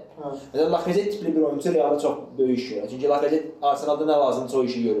yerdə. Məsələn, Lacazette tipli bir oyunçu Real'da çox böyük iş görür. Çünki Lacazette Arsenal'da nə lazımsa o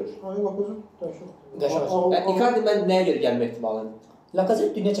işi görür. Icardi mən nəyə görə gəlmə ehtimalın?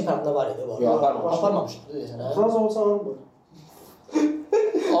 Lacazette dünya çempionatında var idi bu arada. Yox, aparmamışdı deyəsən hə. Fransa olsa alınmır.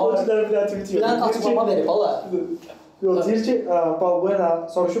 Oyunçulara bilən açıqlama verib valla. Yox, deyir ki, Balbuena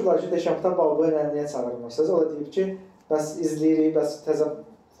soruşublar ki, Deşampdan Balbuena niyə çağırmaq istəyirsiniz? O da deyib ki, bəs izləyirik, bəs təzə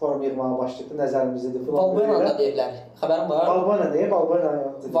form yığmağa başlayıb, nəzərimizdə falan. Valbuena da deyirlər. Xəbərin var? Valbuena deyir, Valbuena.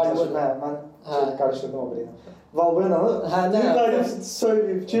 Mən qarışdırdım o biri ilə. Valbuena'nı bir qayda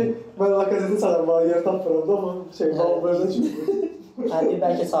söyləyib ki, mən Lacazette çağırmağa yer tapmıram da, amma Valbuena çünki. Hə,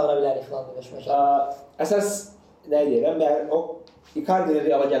 bəlkə çağıra bilərik falan demişmək. Əsas nə deyirəm, o Icardi'nin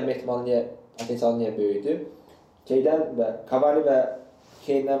Real'a gəlmə ehtimalı potensialı niyə böyüdü? Keydən və Cavani və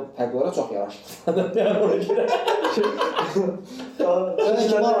Keydən fərqli olaraq çox yaraşdı. Ona görə.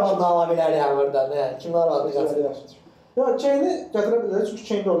 Kimlər var ala bilərik burada, nə? Kimlər var biləcək? Ya Keyni gətirə bilərik, çünki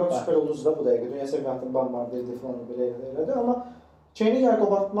Keyn də oradan süper ulduzdu da bu dəqiqə. Dünya səviyyətinin banmardı, falan belə elədi, amma Keyni yəni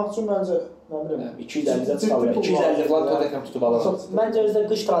qopartmaq üçün məncə nə bilirəm 250-dən çıxarır. 250 falan Tottenham tutub alır. Məncə özdə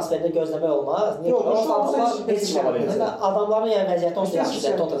qış transferində gözləmək olmaz. Niyə? Adamların yəni vəziyyəti onsuz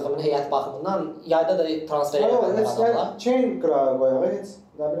yaxşıdır. Tottenhamın heyət baxımından yayda da transfer edən adamlar. Keyn qırağa qoyaq, heç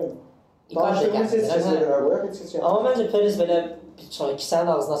nə bilirəm. Icardi gətirir. Amma məncə Perez belə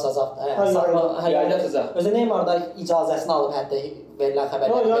kisənin ağzına açacaq da. Yayda açacaq. Özü Neymarda icazəsini alıb hətta verilən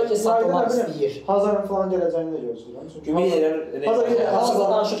xəbərlər ki, satılmaq istəyir. Hazarın falan gələcəyini də gözləyirəm. Ümid edirəm. Hazırda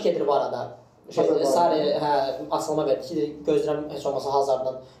danışıq gedir bu arada. Sarı açıqlama verdi ki, gözləyirəm heç olmasa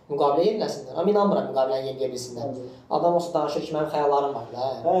Hazardan müqavilə yeniləsinlər. Amma inanmıram müqaviləni yeniləyə bilsinlər. Adam olsa danışır ki, mənim xəyallarım var da.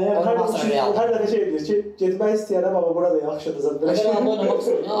 Hər dəfə şey deyir ki, getmək istəyərəm, amma burada yaxşıdır zət. Belə oynamaq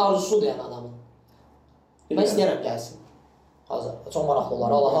istəyir, arzusudur yəni adamın. Mən istəyirəm gəlsin. Hazar. Çox maraqlı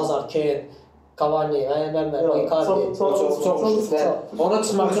olar. Allah Hazar, Keyn, Cavani, Icardi. Çox. Ona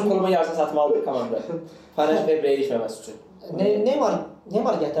çıxmaq üçün puluma yarısını satmalıdır komanda. Financial fair play işləməsi üçün.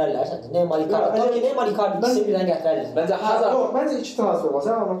 Neymar gətirərlər səncə? Neymar, Icardi. Çünki Neymar, Icardi ikisini birdən gətirərlər. Məncə Hazard. Yox, məncə iki transfer var.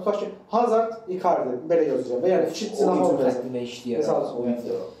 Sən amma tutaq ki, Hazard, Icardi belə gözləyirəm. Yəni iki cinahı olacaq. İşləyir.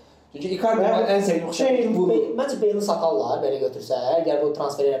 Çünki Icardi ən sevdiyim xüsusiyyəti bu. Məncə Bale-ni satarlar belə götürsə, əgər bu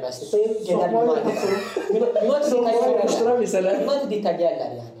transfer eləməsi. Bale gedər United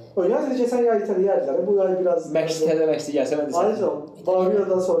itələyərlər yəni. United keçən yay itələyərdilər. Bu yay biraz Məqsədi gəlsə mən desəm. Ayrıca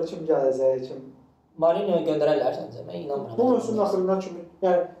Bario'dan sonra kim gələcək, kim? Marino'yu göndərərlər səncə? Mən inanmıram. Bu mövsümün axırından kimi,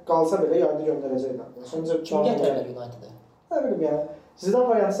 yəni qalsa belə yayını göndərəcəklər. Sonra kim gətirərlər United-ə? Nə bilim yəni. Sizdən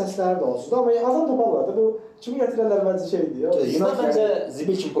variant səsləri də olsun da, amma adam taparlar da. Bu kimi gətirərlər məncə şeydir. Zidane məncə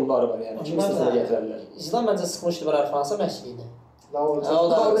zibil kimi pulları var yəni. Kimi istəsə gətirərlər. Zidane məncə sıxmışdı var Fransa məşqliyini. O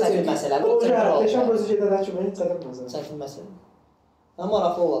da çətin məsələdir. Deşan özü gedəndən kimi çətin məsələ. Çətin məsələ. Amma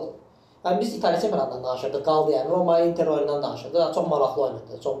maraqlı oldu. Yəni biz İtaliya çempionatından danışırdıq, qaldı yəni Roma Inter oyunundan danışırdıq. Çox maraqlı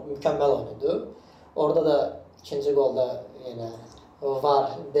oynadı, çox mükəmməl oynadı. Orada da ikinci golda yenə var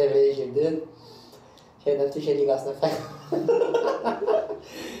devrəyə girdi. Türkiyə liqasında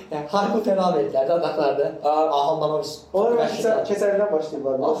yəni harbi penal verdilər də adamlarda. Onlar keçənlərdən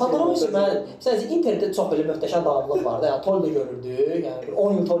başlayıblar. Məsələn, Interdə çox belə möhtəşəm davamlılıq vardı. Yəni Tolda görürdü, yəni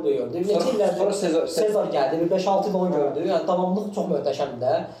 10 il Tolda gördü. Neçə illər sonra Sezar gəldi, 5-6 il onu gördü. Yəni davamlılıq çox möhtəşəmdir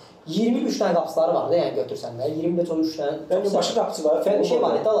də. 23 dənə qapıçıları vardı, yəni götürsən də. 20-də çox 3 dənə. Yəni başqa qapıçı var. Şey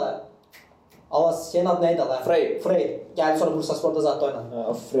var idi ala. Allah senin adı neydi ala? Frey. Gəldi sonra Bursasporda zətdə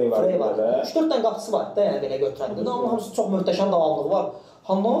oynadı. Frey var. 3-4 dənə qapıçısı var da, yəni belə götürəndə. Amma hamısı çox möhtəşəm davamlılığı var.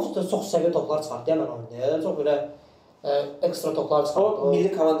 Handan da çox səviyyə toplar çıxartdı həmin oyunda. Çox belə ekstra toplar çıxartdı. O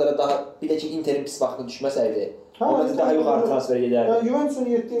milli komandara daha bir də ki Interin pis vaxtı düşməsəydi, onda daha yuxarı transfer edərdi. Yəni Juventusun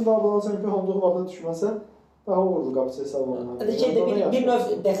 7 il daha çempion olduğu vaxtda düşməsə, daha uğurlu qapıçı hesab olunur. Bir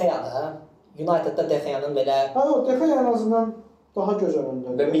növ Dexea'da, Unitedda Dexea'nın belə Dexea ən azından daha göz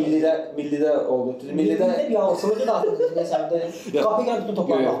önündədir. Və millidə oldu. Millidə bir yansılığı da məsələdə qapı gələn bütün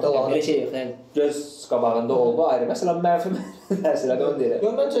toplar vaxtda var. Elə şey yox, yəni göz qabağında oldu ayrı. Məsələn, mənfi təsirlədi onu deyirəm.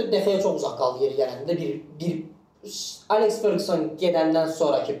 Yox, məncə Dexea çox uzaq qaldı yeri gələndə. Bir Alex Ferguson gedəndən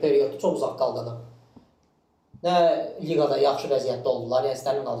sonraki periodu çox uzaq qaldı adam. Nə liqada yaxşı vəziyyətdə oldular, yəni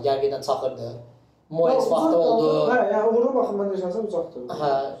istənilən aldı, gəlgədən çaxırdı. Moyes vaxtı oldu. Yəni uğurlu baxımdan necəsə uzaqdır.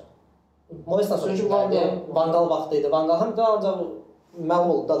 Hə. Moyes'dan sonra gəldi. Vangal vaxtı idi. Vangal həm də ancaq məlum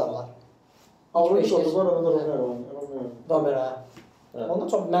oldu adamlar. Avrupa var, onda Romero. Onda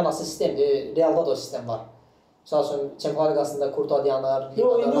çox mənasız sistemdir. Realda da o sistem var. Məsəl üçün Çempionlar Liqasında Kurtuğa dayanır,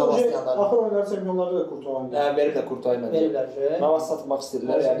 Ligada Navas dayanır. Axır oyunlar çempionlarda da Kurtuğa dayanır. Hə, veriblər Kurtuğa ilə. Veriblər. Navas satmaq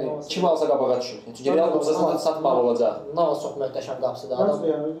istədilər. Yəni kim alsa qabağa düşür. Çünki Real olsa satmalı olacaq. Navas çox möhtəşəm qapıçıdır. Adam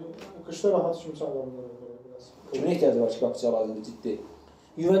yəni qışda rahat kimi çalırlar biraz. Kimin ehtiyacı var ki, qapıçı alacaq ciddi?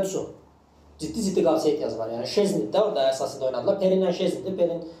 Juventusun ciddi qapıçıya ehtiyacı var. Yəni Şeznit də orada əsasında oynadılar. Perinlə Şeznitdir.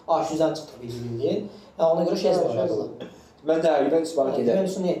 Perin arşivdən çıxdı bildiyin. Ona görə Şeznit oynadılar. Mən də Juventus bana gedər.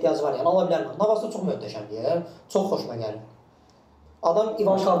 Juventusun ehtiyacı var, yəni ala bilərəm. Navas da çox möhtəşəmdir. Çox xoşuma gəlir. Adam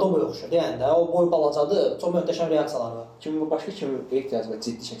Ivan Kardobo'ya oxşur, yəni də o boy balacadır, çox möhtəşəm reaksiyaları var. Başqa kim ehtiyacı var?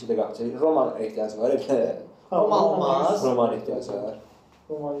 Ciddi şəkildə qapıcı. Roman ehtiyacı var. Roma almaz. Roman ehtiyacı var.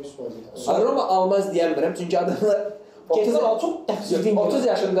 Roma 100%. Roma almaz deyəmirəm, çünki adamlar Keçənlər çox təxsil 30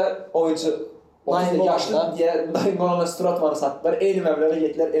 yaşında oyuncu 30 yaşlı deyə Nolan'la Stratmanı satdılar. Eyni məbləğə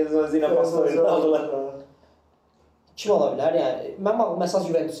getdilər Enzonzi ilə Pastorini aldılar. Kim ola bilər? Yəni mən məsəl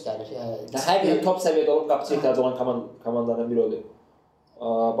Juventus gəlir. Yəni hər bir top səviyyədə olub qapıçı ehtiyacı olan komandalardan biri odur.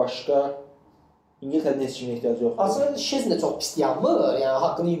 Başqa İngiltərədə heç kimə ehtiyacı yoxdur. Aslında Şezin də çox pis dayanmır. Yəni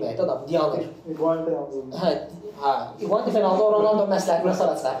haqqını yeməkdə adam dayanır. İqvan penaltı. İqvan penaltı Ronaldo məsləhətinə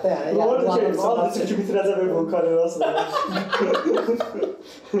sonra çıxartdı. Yəni Ronaldo kimi bitirəcək bu karyerasını.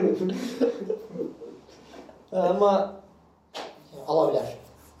 Amma ala bilər.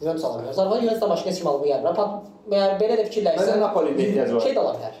 Juventus ala bilər. Zaten Juventusda başqa kim alıb gəlir. Yəni belə də fikirlərsən. Məsələn Napoli'nin ehtiyacı var. Şey də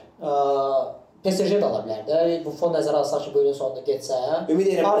ala bilər. PSG də ala bilər də. Bu fon nəzərə alsaq ki, bölün sonunda getsə. Ümid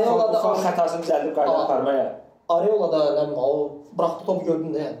edirəm bu fon xətasını düzəldib qayıdıb aparmaya. Areola da nəmi o buraxdı topu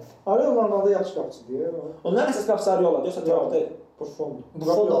gördün də. Areola normalda yaxşı qapıcı deyir. Onların əsas qapısı Areola, yoxsa Trap'dı. Buffon.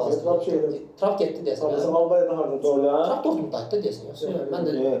 Buffon da var. Trap getdi deyəsən. Məsələn Albaya'da harda doğru. Trap Dortmundda deyəsən yoxsa.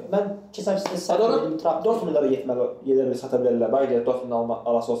 Mən keçən sizə səhv Trap Dortmundda da getməli, gedər və sata bilərlər. Bax gəl Dortmund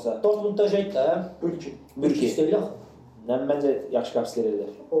alası olsa. Dortmundda şeydə Mülki istəyir yox. Məncə yaxşı qapısı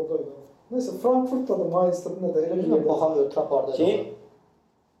verirlər. Oradaydı. Neyse Frankfurt'da da Mainz'da da elə bir baxamıyor Trap vardı. Ki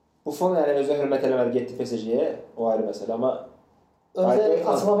bu fon yəni özünə hörmət eləməli getdi PSG-yə, o ayrı məsələ, amma özü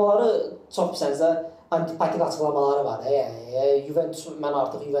açıqlamaları çox pisənsə antipatik açıqlamaları var. Yəni Juventus mən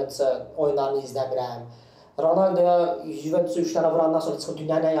artıq Juventusa oyunlarını izləmirəm. Ronaldo'ya Juventusu 3 dənə vurandan sonra çıxıb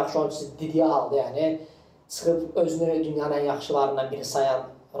dünyanın ən yaxşı oyunçusu dediyi halda, yəni çıxıb özünü dünyanın ən yaxşılarından biri sayan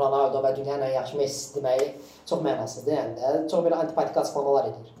Ronaldo və dünyanın ən yaxşı Messi deməyi çox mənasızdır. Yəni də çox belə antipatik açıqlamalar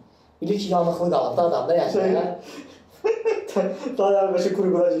edir. Bilir ki, yanıqlı qalıb da adam da yəni. Daha yarbaşı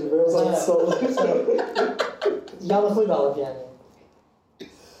kurgula girib, o zaman olur. Yanıqlı qalıb yəni.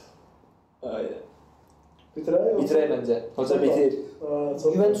 Aynen. Bitirək? Bitirək məncə. Hoca bitir.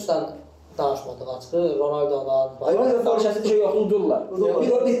 Juventusdan danışmadıq açıq, Ronaldo'dan. Ronaldo danışası bir şey yox, udurlar.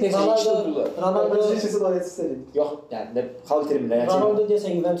 Bir o bir PSG udurlar. Ronaldo keçisi daha istədik. Yox, yəni xalq terimində. Ronaldo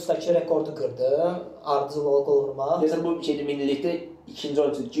deyəsən Juventusdakı rekordu qırdı, ardıcıl gol vurmaq. Deyəsən bu şeydə millilikdə ikinci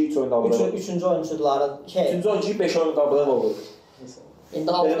oyuncu 2-3 oyunda aldı. Üçüncü oyuncuların üçüncü oyuncu 5 oyun qabıdan oldu.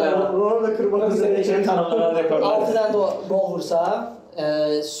 İndi 6 Ronaldo qırmaq üzrə tanımlanan rekorlar. 6 dənə gol vursa,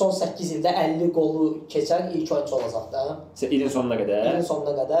 son 8 ildə 50 qolu keçən ilk oyuncu olacaq da. İlin sonuna qədər. İlin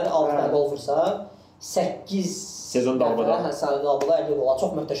sonuna qədər 6 dənə gol vursa, 8 sezon davamında. Sezon davamında 50 qol.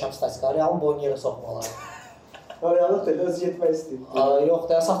 Çox möhtəşəm statistika. Realın boyun yerə soxmalar. Realın da öz yetmək istəyir. Yox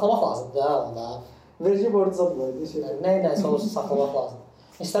da saxlamaq lazımdır da onda. Vergi borcu zad var idi şey. Nə olursa saxlamaq lazım.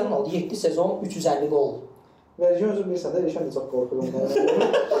 İstəmin oldu 7 sezon 350 qol. Vergi özün bilirsən də Eşən də çox qorxur ondan.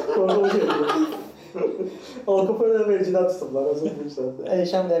 Qorxur. Alkapone vergidən tutublar, özün bilirsən.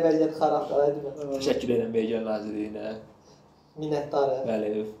 Eşən də vəziyyət xarabdır, deyirəm. Təşəkkür edirəm Vergi Nazirliyinə. Minnətdarım.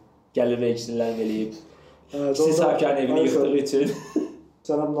 Bəli. Gəlir vergisini ləğv eləyib. Siz sahibkarın evini yıxdığı üçün.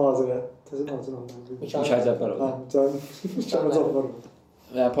 Cənab Nazirə. Təzə nazir olmalı. Müşahid Cəbbarov. Müşahid Cəbbarov.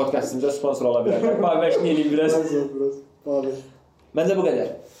 Və podkastımıza sponsor ola bilər. Babəşni eləyib biraz. Babəş. Məncə bu qədər.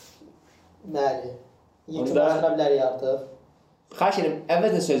 Bəli. Yıkılaşdıra bilərik artıq. Xahiş edirəm,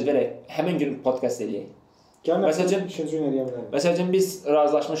 əvvəlcə söz verək, həmin gün podkast eləyək. Məsələn, ikinci gün eləyə bilərik. Məsələn, biz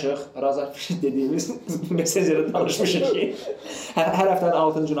razılaşmışıq dediyimiz messengerdə danışmışıq ki, hər həftənin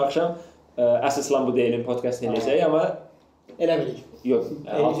 6-cı gün axşam əsaslan bu deyilin podkast eləyəcək, amma elə bilik. Yox,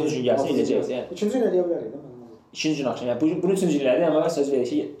 6-cı gün gəlsin eləyəcəyik. İkinci gün eləyə bilərik də. İkinci gün axşam, yəni bunun üçüncü günlərdir, amma söz verək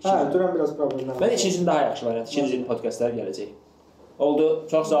ki, dünən biraz problemlər. Mən ikinci gün daha yaxşı variant, ikinci gün podkastlar gələcək. Oldu,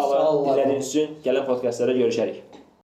 çox sağ olun, dinlədiyiniz üçün gələn podkastlara görüşərik.